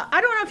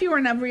I don't know if you were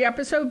in every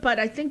episode, but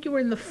I think you were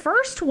in the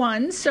first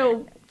one.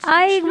 So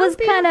I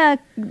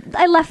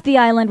left the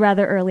island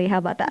rather early. How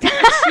about that?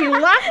 She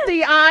left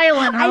the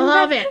island. I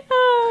love it.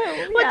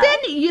 But yeah. then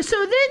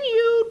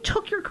you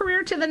took your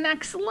career to the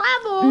next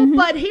level.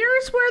 But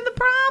here's where the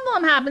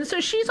problem happens. So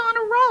she's on a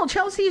roll.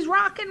 Chelsea's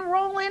rock and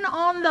rolling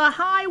on the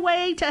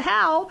highway to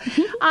hell.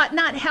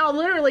 Not hell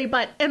literally,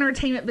 but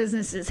entertainment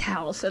business is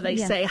hell. So they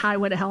say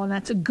highway to hell, and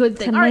that's a good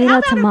thing. Tomato, all right, how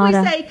about tomato.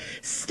 if we say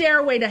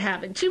stairway to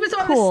heaven? She was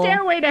on the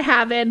stairway to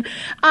heaven,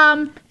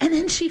 and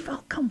then she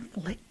felt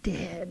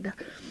conflicted.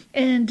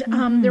 And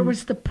there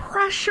was the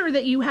pressure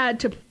that you had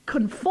to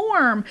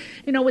conform,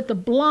 with the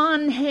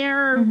blonde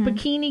hair,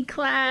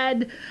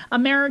 bikini-clad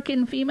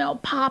American female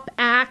pop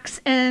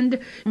acts, and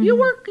you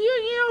were,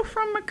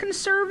 from a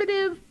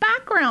conservative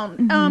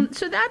background.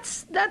 So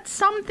that's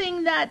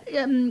something that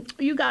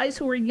you guys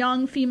who are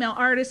young female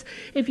artists,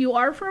 if you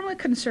are from a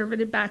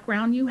conservative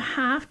background, you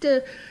have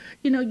to,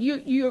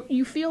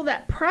 you feel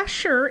that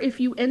pressure if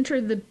you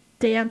enter the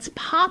dance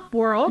pop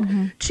world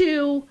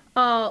to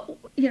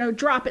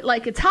drop it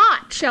like it's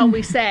hot, shall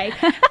we say.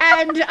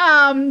 And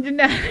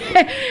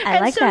I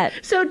like that.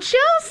 So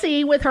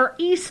Chelsea, with her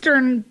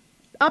Eastern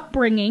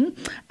upbringing,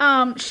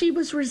 she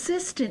was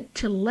resistant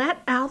to let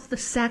out the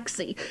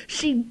sexy.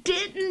 She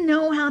didn't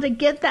know how to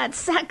get that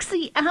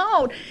sexy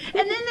out.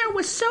 And then there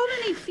was so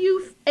many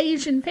few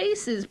Asian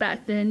faces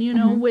back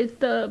then,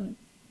 with the...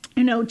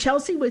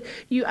 Chelsea, with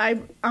you, I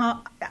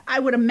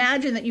would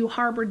imagine that you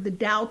harbored the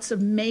doubts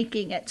of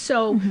making it.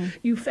 So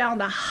you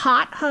found a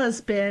hot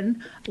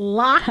husband,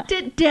 locked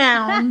it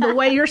down the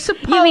way you're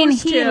supposed to. You mean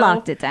he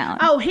locked it down?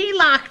 Oh, he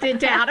locked it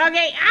down.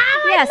 Okay.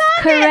 Yes,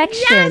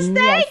 correction. Yes,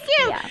 thank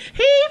you. Yeah.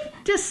 He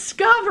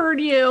discovered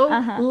you,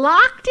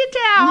 locked it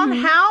down.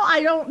 How,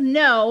 I don't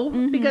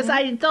know, because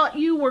I thought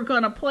you were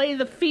going to play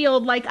the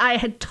field like I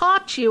had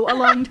taught you a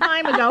long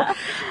time ago.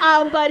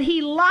 But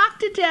he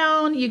locked it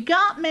down. You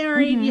got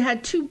married. You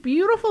had 2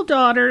 beautiful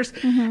daughters.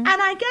 And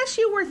I guess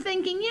you were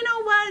thinking, you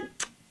know what?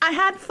 I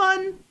had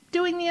fun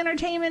doing the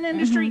entertainment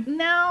industry.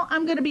 Now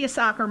I'm going to be a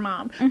soccer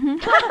mom. But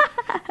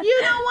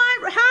you know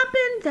what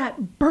happened?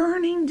 That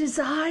burning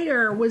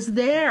desire was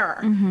there,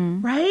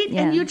 right?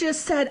 Yeah. And you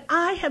just said,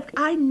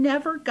 I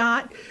never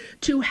got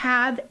to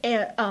have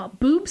a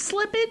boob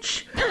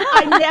slippage.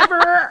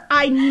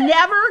 I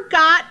never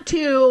got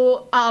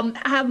to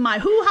have my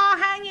hoo-ha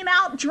hanging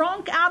out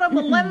drunk out of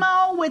a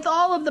limo with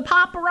all of the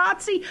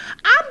paparazzi.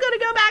 I'm going to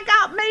go back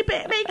out and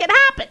make it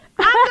happen.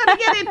 I'm going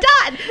to get it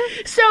done.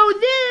 So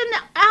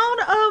then out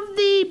of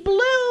the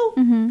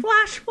blue,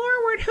 flash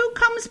forward, who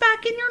comes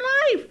back in your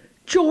life?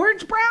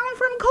 George Brown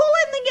from Kool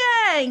and the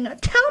Gang.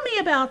 Tell me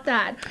about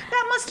that.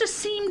 That must have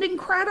seemed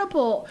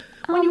incredible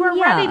when you were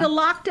ready to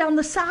lock down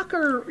the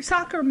soccer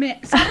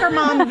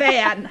mom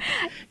van.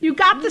 You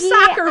got the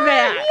soccer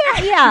van.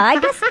 I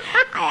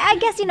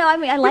guess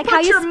I like how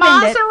you put your spin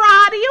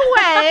Maserati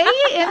away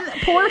and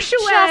Porsche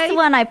away. Just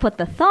when I put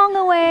the thong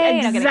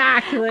away.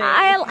 Exactly.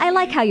 I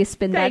like how you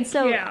spin that.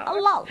 So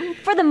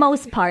for the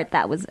most part,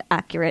 that was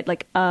accurate.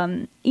 Like,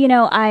 I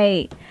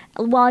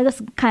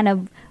just kind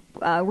of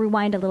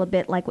rewind a little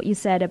bit, like what you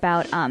said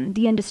about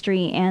the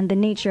industry and the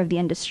nature of the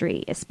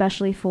industry,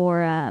 especially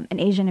for an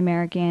Asian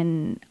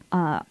American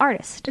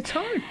artist. It's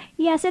hard.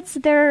 Yes,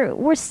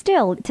 we're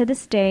still to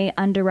this day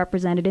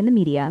underrepresented in the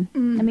media. I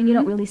mean, you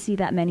don't really see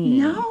that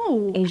many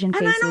Asian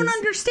faces. And I don't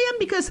understand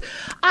because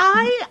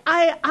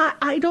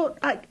I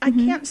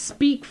can't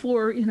speak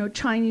for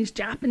Chinese,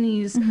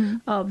 Japanese,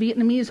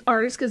 Vietnamese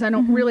artists because I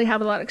don't really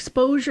have a lot of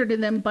exposure to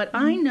them. But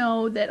I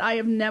know that I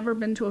have never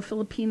been to a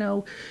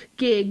Filipino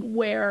gig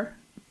where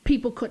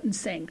people couldn't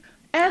sing.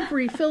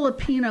 Every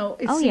Filipino,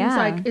 it seems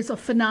like, is a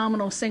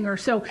phenomenal singer.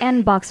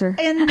 And boxer.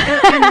 And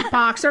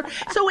boxer.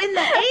 So in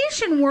the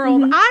Asian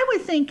world, I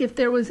would think if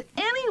there was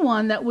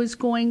anyone that was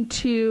going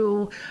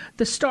to,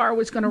 the star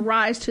was going to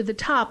rise to the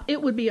top,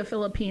 it would be a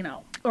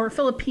Filipino. Or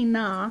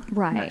Filipina.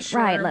 Right, sure,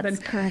 right. Let's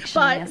correction.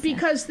 But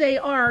because they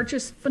are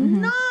just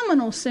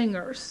phenomenal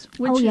singers.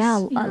 Which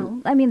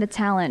I mean, the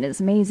talent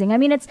is amazing. I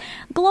mean, it's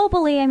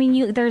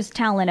globally, there's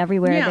talent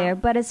everywhere there.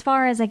 But as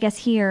far as, I guess,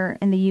 here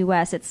in the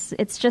U.S., it's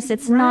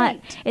not,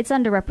 it's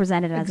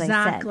underrepresented, as I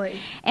said.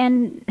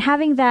 And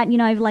having that,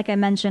 like I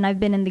mentioned, I've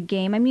been in the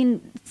game. I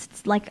mean,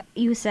 like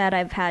you said,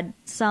 I've had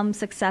some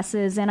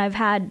successes and I've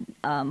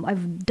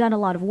done a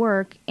lot of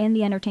work in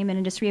the entertainment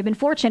industry. I've been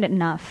fortunate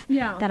enough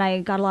that I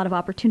got a lot of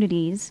opportunities.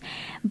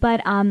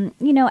 But,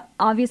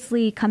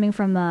 obviously coming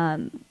from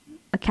a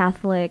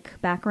Catholic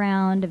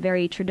background, a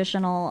very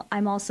traditional,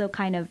 I'm also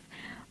kind of,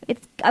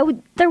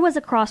 there was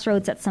a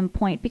crossroads at some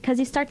point because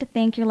you start to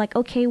think, you're like,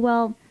 okay,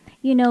 well,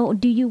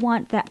 do you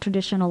want that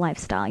traditional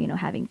lifestyle,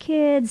 having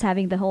kids,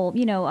 having the whole,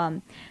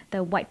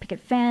 the white picket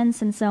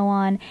fence and so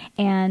on.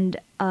 And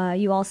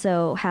you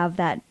also have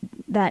that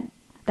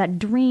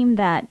dream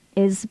that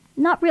is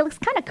not real. It's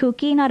kind of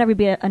kooky. Not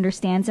everybody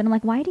understands it. I'm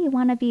like, why do you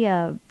want to be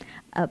a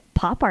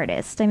pop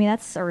artist? I mean,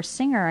 or a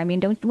singer. I mean,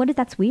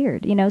 that's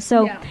weird,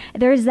 So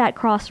there's that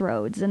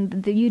crossroads,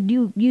 and you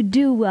do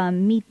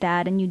meet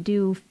that, and you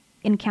do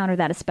encounter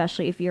that,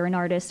 especially if you're an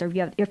artist or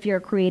if you're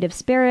a creative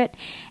spirit.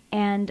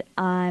 And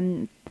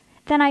then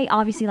I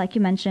obviously, like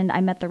you mentioned,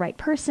 I met the right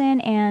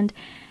person, and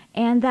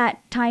that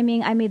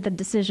timing, I made the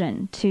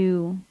decision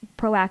to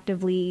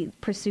proactively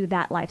pursue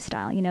that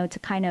lifestyle. To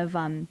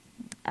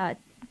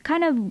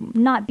kind of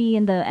not be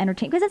in the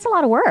entertainment because it's a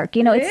lot of work.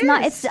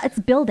 It's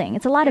building.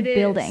 It's a lot of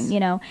building.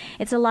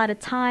 It's a lot of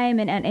time,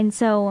 and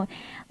so,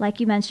 like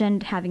you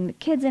mentioned, having the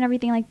kids and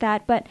everything like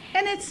that. And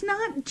it's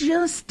not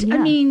just. I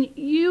mean,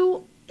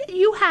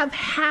 you have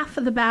half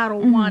of the battle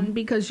won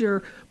because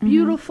you're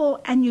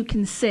beautiful and you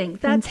can sing.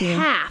 That's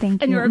half.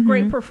 And you're a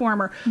great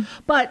performer.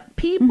 But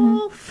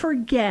people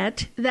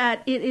forget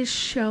that it is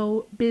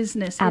show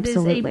business.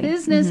 Absolutely. It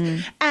is a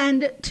business.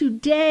 And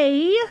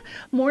today,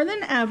 more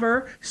than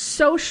ever,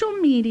 social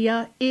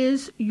media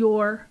is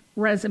your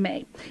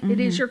resume.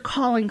 It is your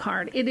calling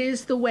card. It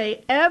is the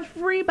way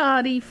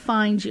everybody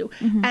finds you.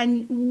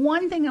 And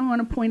one thing I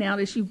want to point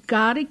out is you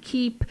got to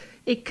keep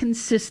it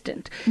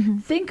consistent.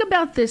 Think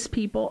about this,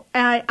 people.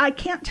 I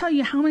can't tell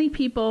you how many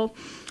people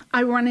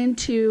I run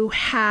into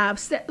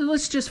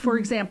let's just, for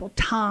example,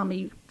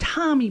 Tommy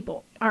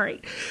Boy. All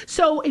right.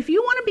 So if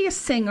you want to be a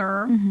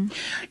singer,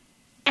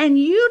 and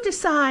you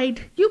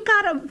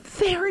got to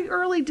very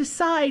early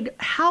decide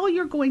how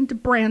you're going to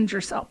brand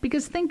yourself.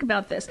 Because think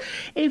about this.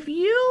 If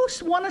you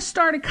want to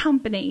start a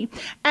company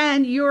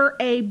and you're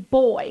a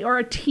boy or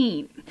a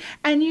teen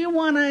and you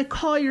want to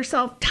call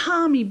yourself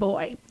Tommy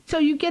Boy, so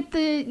you get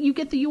the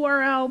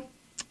URL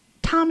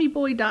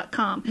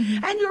tommyboy.com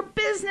and your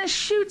business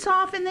shoots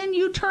off and then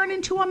you turn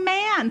into a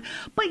man.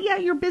 But yeah,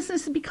 your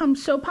business has become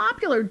so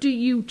popular. Do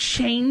you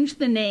change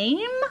the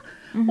name?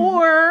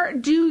 Or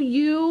do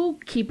you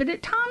keep it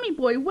at Tommy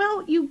Boy?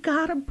 Well, you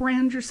got to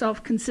brand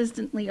yourself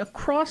consistently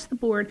across the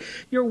board.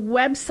 Your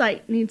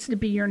website needs to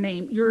be your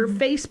name, your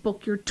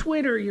Facebook, your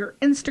Twitter, your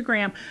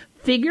Instagram.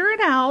 Figure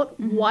it out,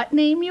 what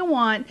name you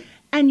want,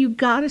 and you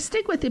got to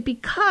stick with it,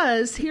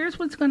 because here's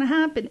what's going to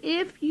happen.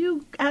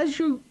 As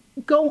you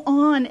go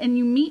on and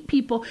you meet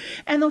people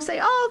and they'll say,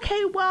 oh,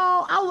 okay,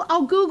 well,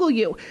 I'll Google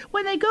you.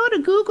 When they go to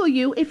Google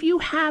you, if you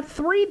have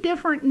 3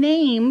 different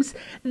names,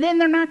 then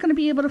they're not going to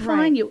be able to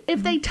find you.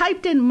 If they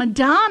typed in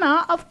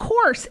Madonna, of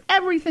course,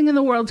 everything in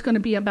the world's going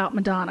to be about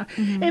Madonna.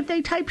 If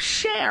they type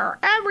Cher,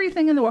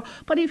 everything in the world.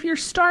 But if you're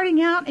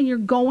starting out and you're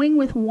going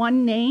with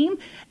one name,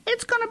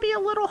 it's going to be a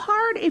little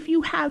hard if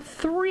you have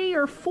 3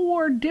 or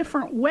 4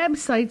 different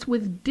websites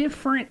with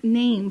different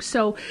names.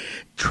 So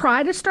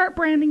try to start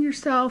branding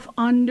yourself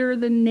under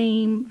the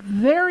name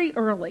very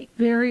early,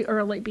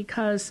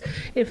 because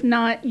if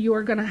not,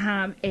 you're going to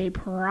have a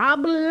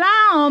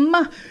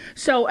problem.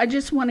 So I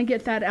just want to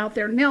get that out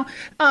there. Now,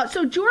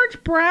 so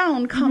George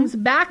Brown comes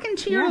back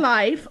into your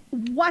life.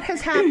 What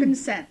has happened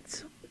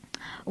since?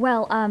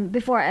 Well, I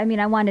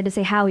wanted to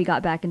say how he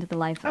got back into the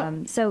life.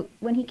 So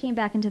when he came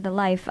back into the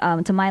life,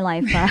 to my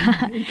life,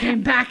 he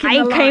came back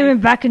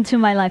into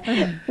my life.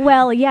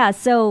 Well, yeah.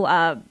 So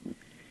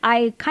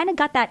I kind of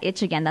got that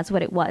itch again. That's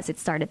what it was. It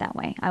started that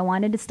way. I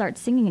wanted to start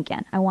singing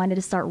again. I wanted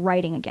to start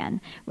writing again.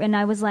 And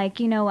I was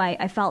like,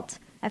 I felt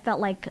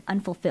like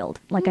unfulfilled.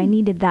 Like I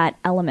needed that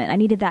element. I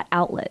needed that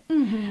outlet,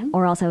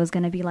 or else I was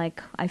going to be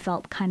like, I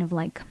felt kind of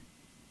like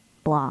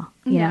blah,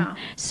 you know?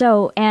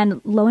 So,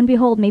 and lo and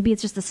behold, maybe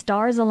it's just the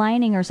stars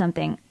aligning or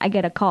something. I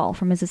get a call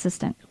from his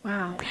assistant.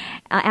 Wow.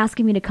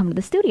 Asking me to come to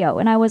the studio.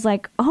 And I was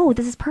like, oh,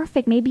 this is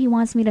perfect. Maybe he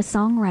wants me to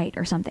songwrite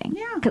or something.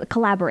 Yeah.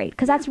 Collaborate.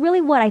 Because that's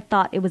really what I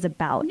thought it was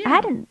about. Yeah.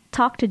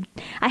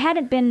 I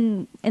hadn't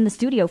been in the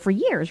studio for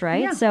years,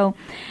 right? Yeah. So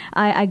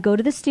I go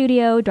to the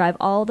studio, drive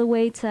all the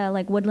way to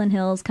like Woodland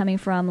Hills, coming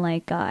from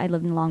like, I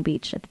lived in Long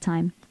Beach at the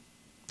time.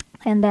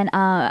 And then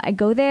I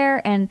go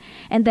there and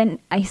then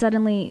I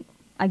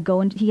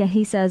go and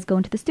he says, go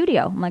into the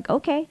studio. I'm like,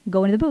 okay,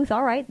 go into the booth.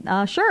 All right.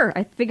 Sure.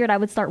 I figured I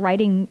would start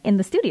writing in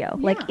the studio,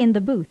 like in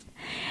the booth.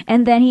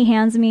 And then he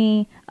hands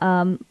me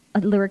a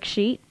lyric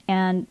sheet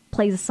and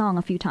plays a song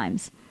a few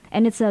times.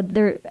 And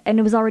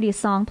it was already a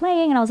song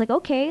playing, and I was like,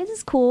 okay, this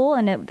is cool.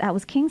 And that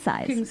was King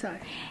Size. King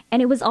Size.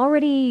 And it was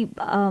already,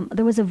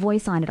 there was a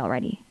voice on it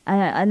already.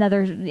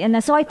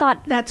 So I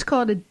thought, that's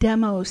called a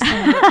demo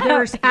singer.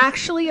 There's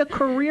actually a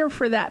career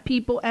for that,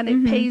 people, and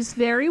it pays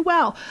very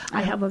well.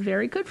 I have a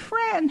very good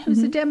friend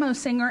who's a demo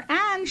singer,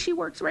 and she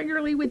works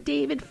regularly with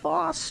David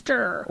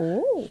Foster.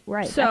 Oh,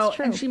 right. So, that's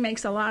true. And she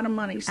makes a lot of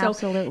money. So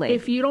absolutely.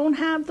 If you don't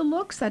have the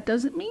looks, that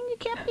doesn't mean you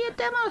can't be a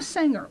demo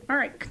singer. All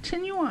right,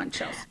 continue on,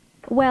 Chelsea.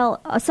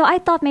 Well, so I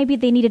thought maybe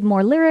they needed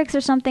more lyrics or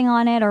something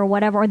on it or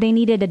whatever, or they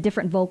needed a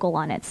different vocal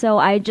on it. So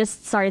I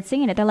just started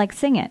singing it. They're like,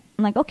 sing it.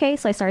 I'm like, okay.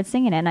 So I started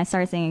singing it, and I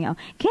started singing,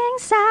 King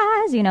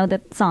Size,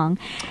 the song.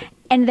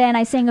 And then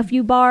I sang a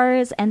few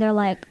bars, and they're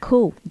like,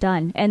 cool,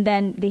 done. And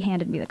then they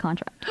handed me the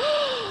contract.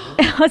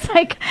 I was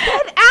like,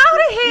 get out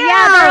of here!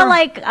 Yeah, they're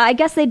like, I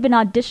guess they'd been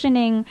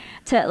auditioning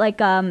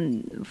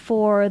to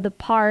for the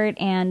part,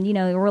 and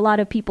there were a lot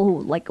of people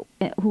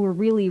who were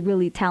really,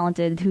 really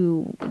talented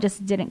who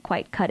just didn't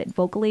quite cut it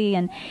vocally,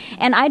 and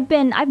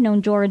I've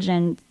known George,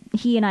 and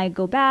he and I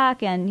go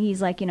back, and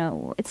he's like,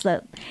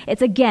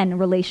 it's again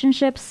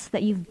relationships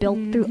that you've built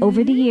through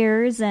over the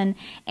years, and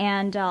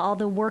all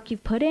the work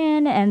you've put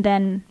in, and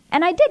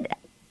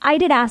I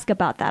did ask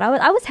about that.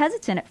 I was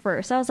hesitant at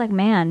first. I was like,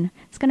 man,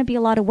 it's going to be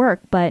a lot of work,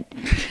 but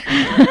because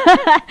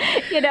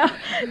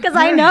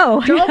I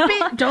know.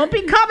 Don't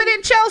be coming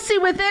in Chelsea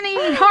with any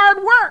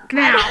hard work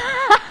now.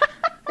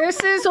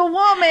 This is a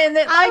woman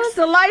that likes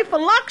the life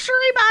of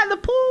luxury by the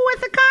pool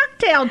with a cocktail.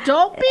 cocktail.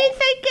 Don't be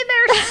thinking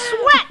there's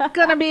sweat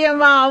going to be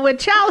involved with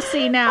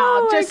Chelsea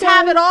now. Just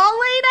have it all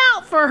laid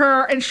out for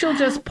her, and she'll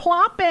just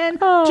plop in,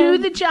 do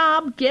the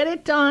job, get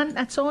it done.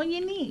 That's all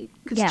you need.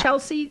 Because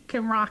Chelsea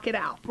can rock it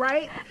out,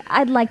 right?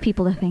 I'd like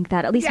people to think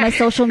that. At least my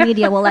social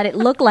media will let it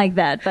look like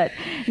that. But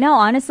no,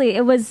 honestly,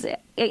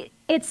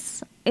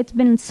 it's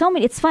been so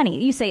many. It's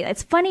funny you say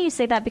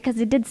that because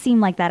it did seem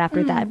like that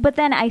after that. But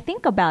then I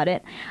think about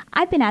it.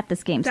 I've been at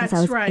this game since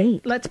I was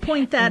 8. Let's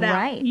point that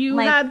out. You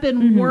have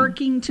been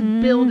working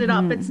to build it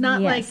up. It's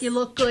not like you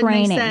look good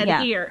and they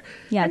said here.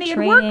 Yeah, and he had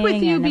worked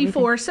with you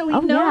before, so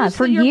he knows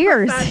for that you're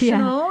years.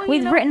 professional.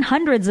 We've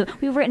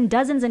written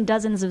dozens and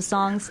dozens of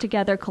songs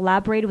together,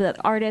 collaborated with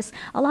artists,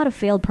 a lot of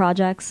failed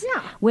projects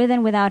with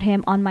and without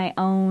him on my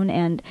own,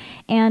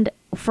 and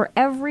for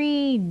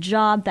every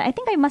job that I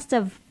think I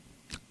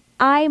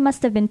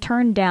must have been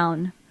turned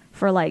down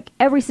for like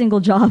every single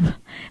job.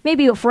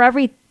 Maybe for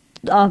every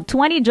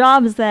 20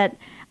 jobs that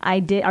I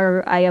did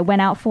or I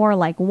went out for,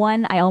 like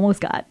one I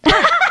almost got.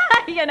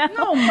 You know?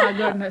 Oh my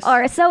goodness.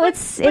 Or so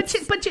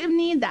but you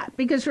need that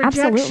because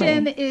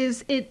rejection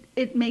is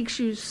it makes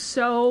you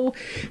so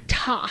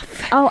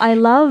tough. Oh, I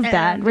love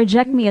that.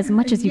 Reject me as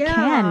much as you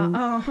can.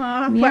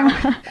 Yeah.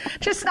 Well,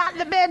 just not in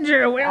the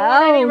bedroom. We don't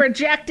want any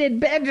rejected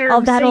bedroom.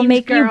 Oh, that'll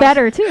make you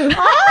better too.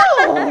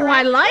 Oh,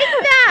 I like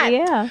that.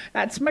 Yeah.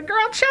 That's my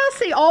girl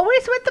Chelsea,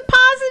 always with the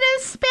positive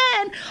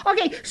spin.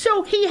 Okay,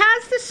 so he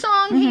has the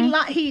song.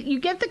 You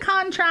get the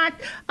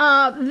contract.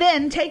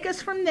 Then take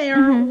us from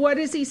there. What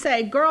does he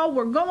say? Girl,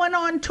 we're going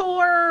on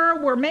tour.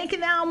 We're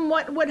making the album.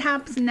 What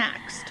happens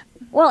next?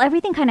 Well,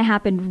 everything kind of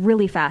happened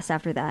really fast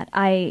after that.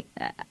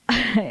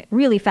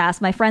 Really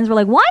fast. My friends were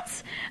like,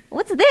 "What?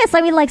 What's this?"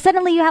 I mean, like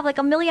suddenly you have like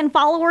 1 million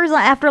followers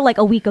after like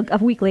a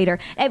week later.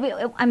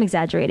 I'm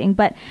exaggerating,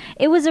 but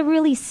it was a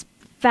really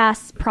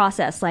fast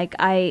process. Like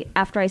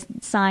after I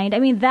signed, I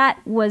mean, that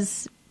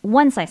was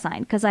once I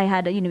signed because I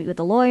had to meet with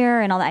the lawyer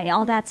and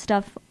all that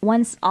stuff.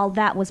 Once all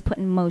that was put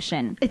in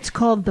motion, it's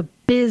called the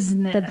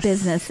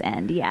business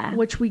end,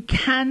 which we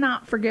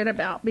cannot forget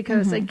about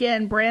because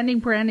again,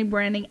 branding,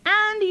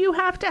 and you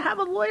have to have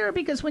a lawyer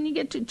because when you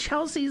get to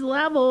Chelsea's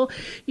level,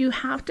 you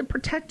have to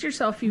protect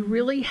yourself. You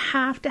really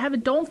have to have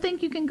it. Don't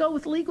think you can go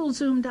with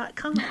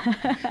LegalZoom.com.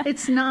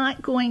 It's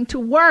not going to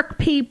work,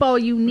 people.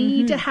 You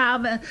need to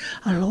have a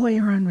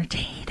lawyer on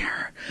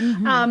retainer.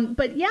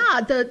 But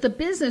yeah, the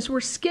business, we're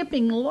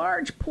skipping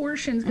large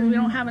portions because we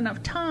don't have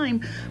enough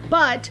time.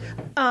 But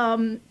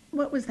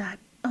what was that?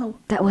 Oh,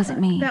 that wasn't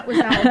me. That was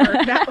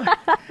Albert.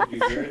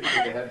 Did you hear it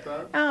through the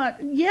headphones?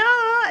 Yeah,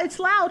 it's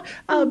loud.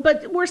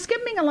 But we're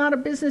skipping a lot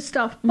of business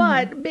stuff.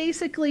 But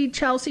basically,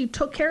 Chelsea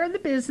took care of the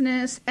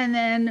business, and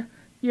then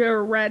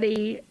you're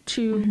ready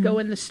to go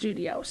in the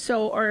studio.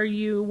 So are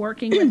you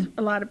working with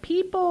a lot of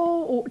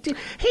people? Or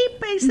he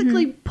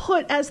basically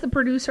put, as the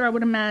producer, I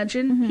would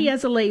imagine, he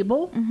has a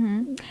label.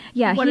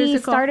 Yeah, he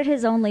started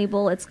his own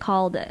label. It's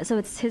called, so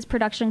it's his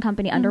production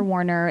company under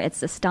Warner. It's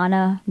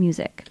Astana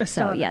Music.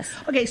 So, yes.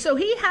 Okay, so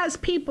he has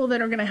people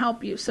that are going to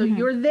help you. So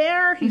you're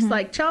there. He's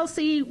like,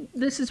 Chelsea,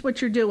 this is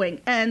what you're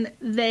doing. And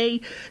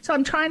so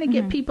I'm trying to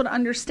get people to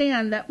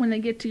understand that when they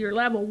get to your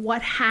level,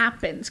 what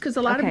happens? Because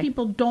a lot of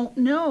people don't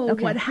know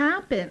what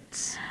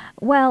happens.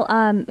 Well,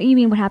 you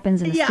mean what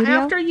happens in the studio?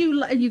 Yeah, after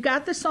you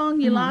got the song,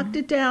 you locked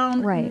it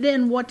down,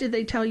 then what did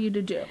they tell you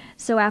to do?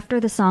 So after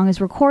the song is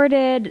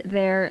recorded,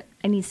 it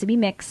needs to be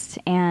mixed,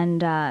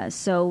 and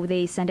so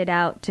they send it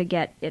out to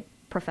get it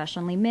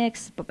professionally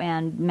mixed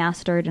and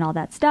mastered and all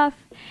that stuff.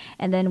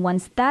 And then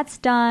once that's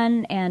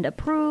done and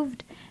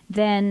approved,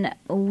 then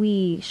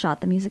we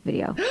shot the music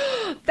video.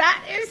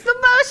 That is the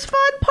most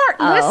fun part.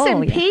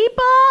 Listen,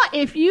 people,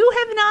 if you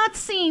have not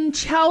seen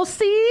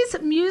Chelsea's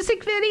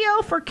music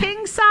video for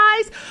King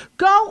Size,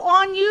 go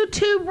on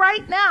YouTube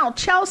right now.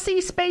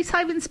 Chelsea space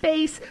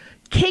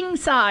King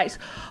Size.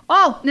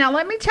 Oh, now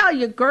let me tell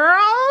you,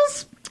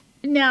 girls.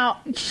 Now,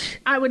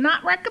 I would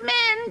not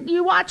recommend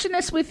you watching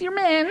this with your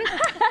men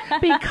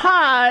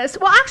because,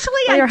 well,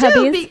 actually, I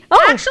do.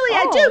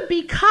 I do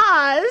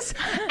because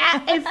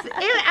if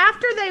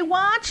after they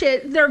watch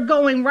it, they're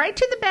going right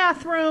to the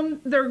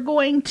bathroom. They're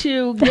going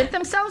to get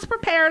themselves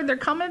prepared. They're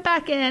coming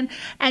back in,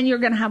 and you're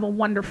going to have a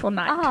wonderful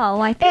night.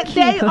 Oh, I think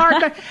they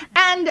are.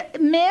 And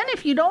men,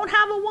 if you don't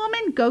have a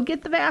woman, go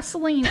get the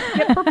Vaseline.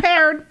 Get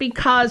prepared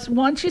because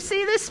once you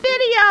see this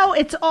video,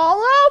 it's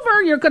all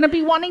over. You're going to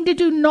be wanting to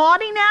do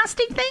naughty, nasty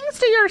things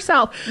to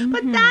yourself.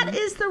 But that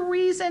is the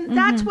reason.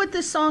 That's what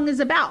this song is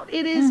about.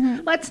 It is,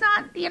 let's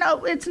not,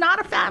 it's not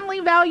a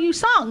family value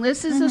song.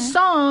 This is a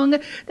song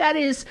that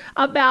is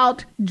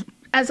about,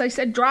 as I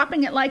said,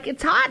 dropping it like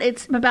it's hot.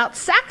 It's about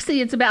sexy.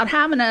 It's about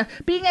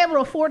being able to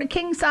afford a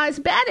king size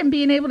bed and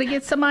being able to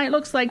get somebody that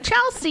looks like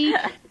Chelsea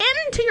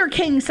into your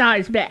king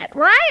size bed,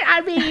 right?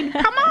 I mean,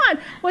 come on.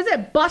 Was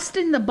it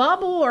busting the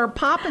bubble or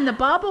popping the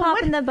bubble?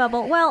 Popping the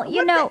bubble. Well,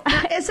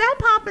 is that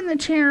popping the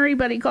cherry,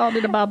 but he called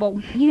it a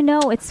bubble?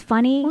 It's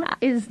funny. What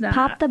is that?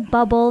 Pop the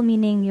bubble,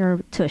 meaning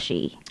you're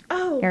tushy.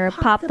 Or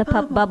pop the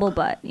bubble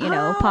butt,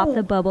 pop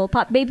the bubble,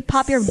 pop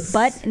your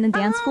butt in the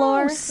dance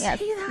floor. See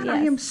that? Yes. I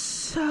am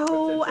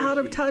so out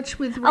of touch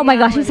with reality. Oh my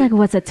gosh, he's like,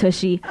 what's a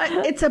tushy?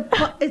 It's a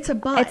butt. It's a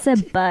butt.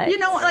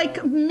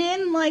 Like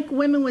men like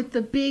women with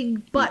the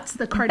big butts,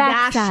 the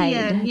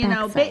Kardashian,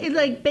 backside.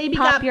 Like baby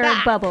pop got your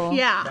back. bubble.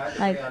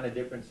 Yeah. On a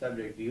different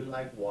subject, do you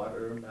like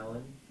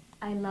watermelon?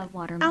 I love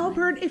watermelon.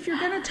 Albert, if you're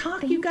going to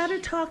talk, you got to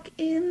talk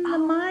in the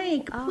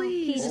mic,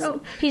 please.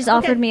 He's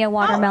offered me a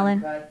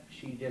watermelon.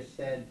 She just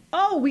said.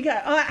 Oh, we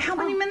got. How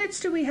many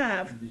minutes do we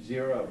have?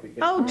 0.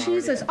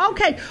 Jesus.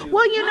 Okay.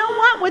 Well, you know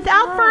what?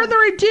 Without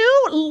further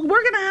ado,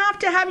 we're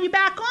gonna have you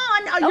back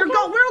on. You're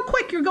real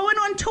quick. You're going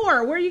on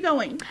tour. Where are you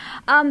going?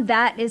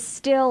 That is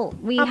still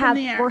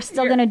we're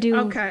still gonna do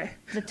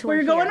the tour.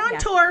 We're going on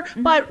tour,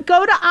 but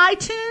go to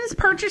iTunes,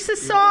 purchase a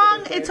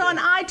song. It's on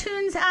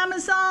iTunes,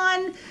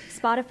 Amazon.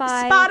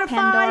 Spotify,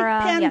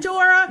 Pandora.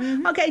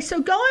 Yes. Okay, so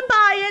go and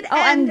buy it.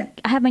 And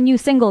I have my new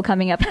single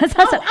coming up. Yeah.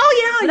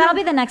 That'll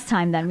be the next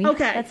time then.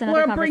 That's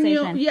another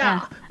conversation.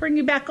 Bring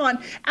you back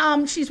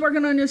on. She's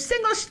working on a new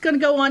single. She's going to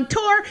go on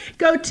tour.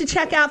 Go to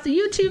check out the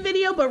YouTube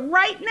video. But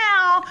right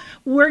now,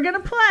 we're going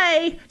to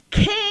play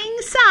King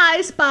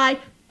Size by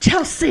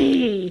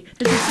Chelsea.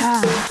 I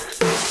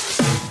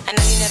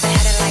know you never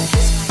had it like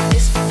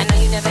this. I know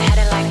you never had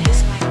it like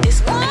this. I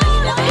know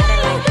you never had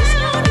it like this.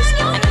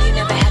 I know you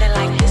never had it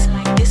like this.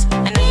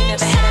 I know you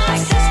never had it like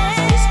this.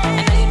 I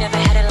know you never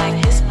had it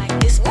like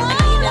this. I know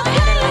you never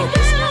had it like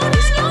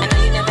this. I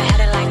know you never had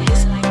it like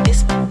this.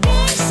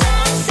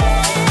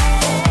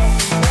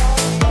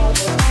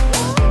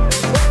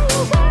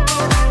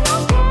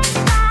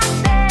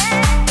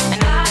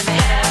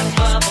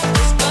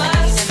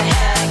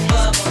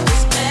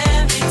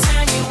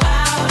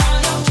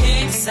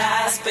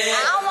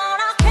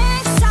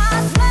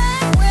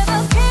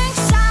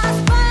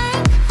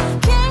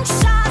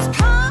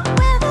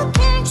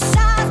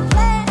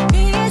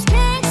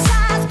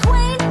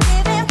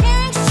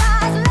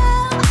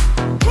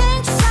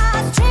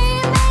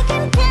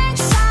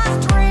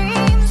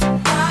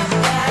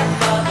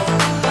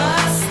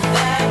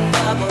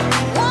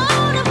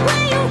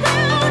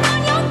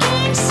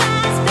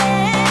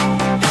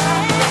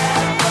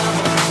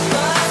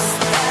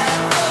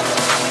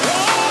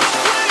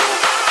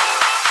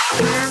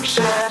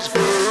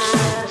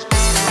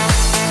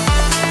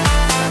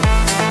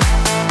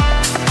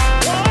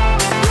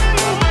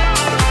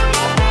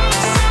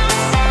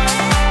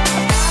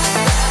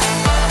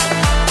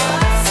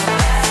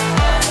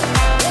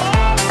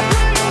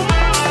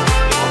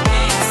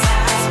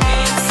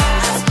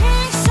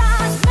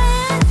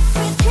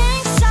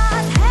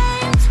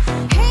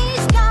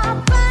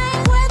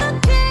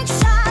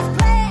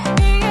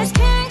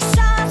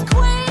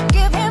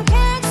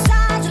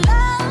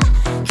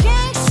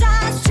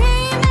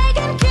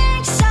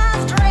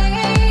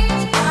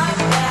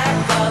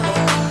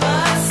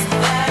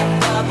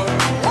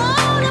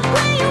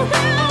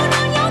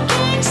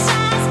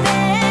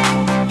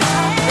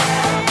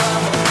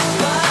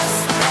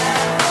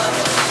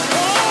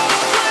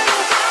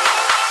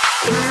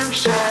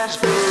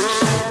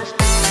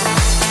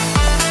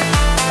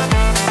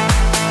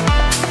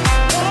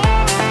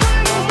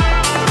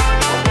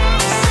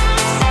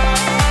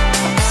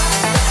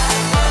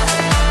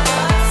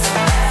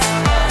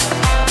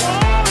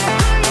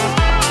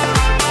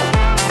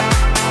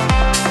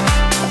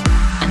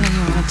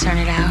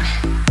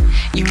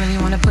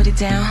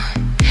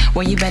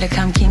 Well, you better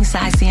come king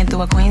size, seeing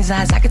through a queen's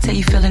eyes. I can tell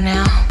you feel it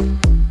now.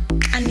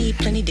 I need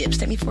plenty dips.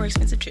 Take me for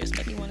expensive trips.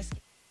 Make me want to see.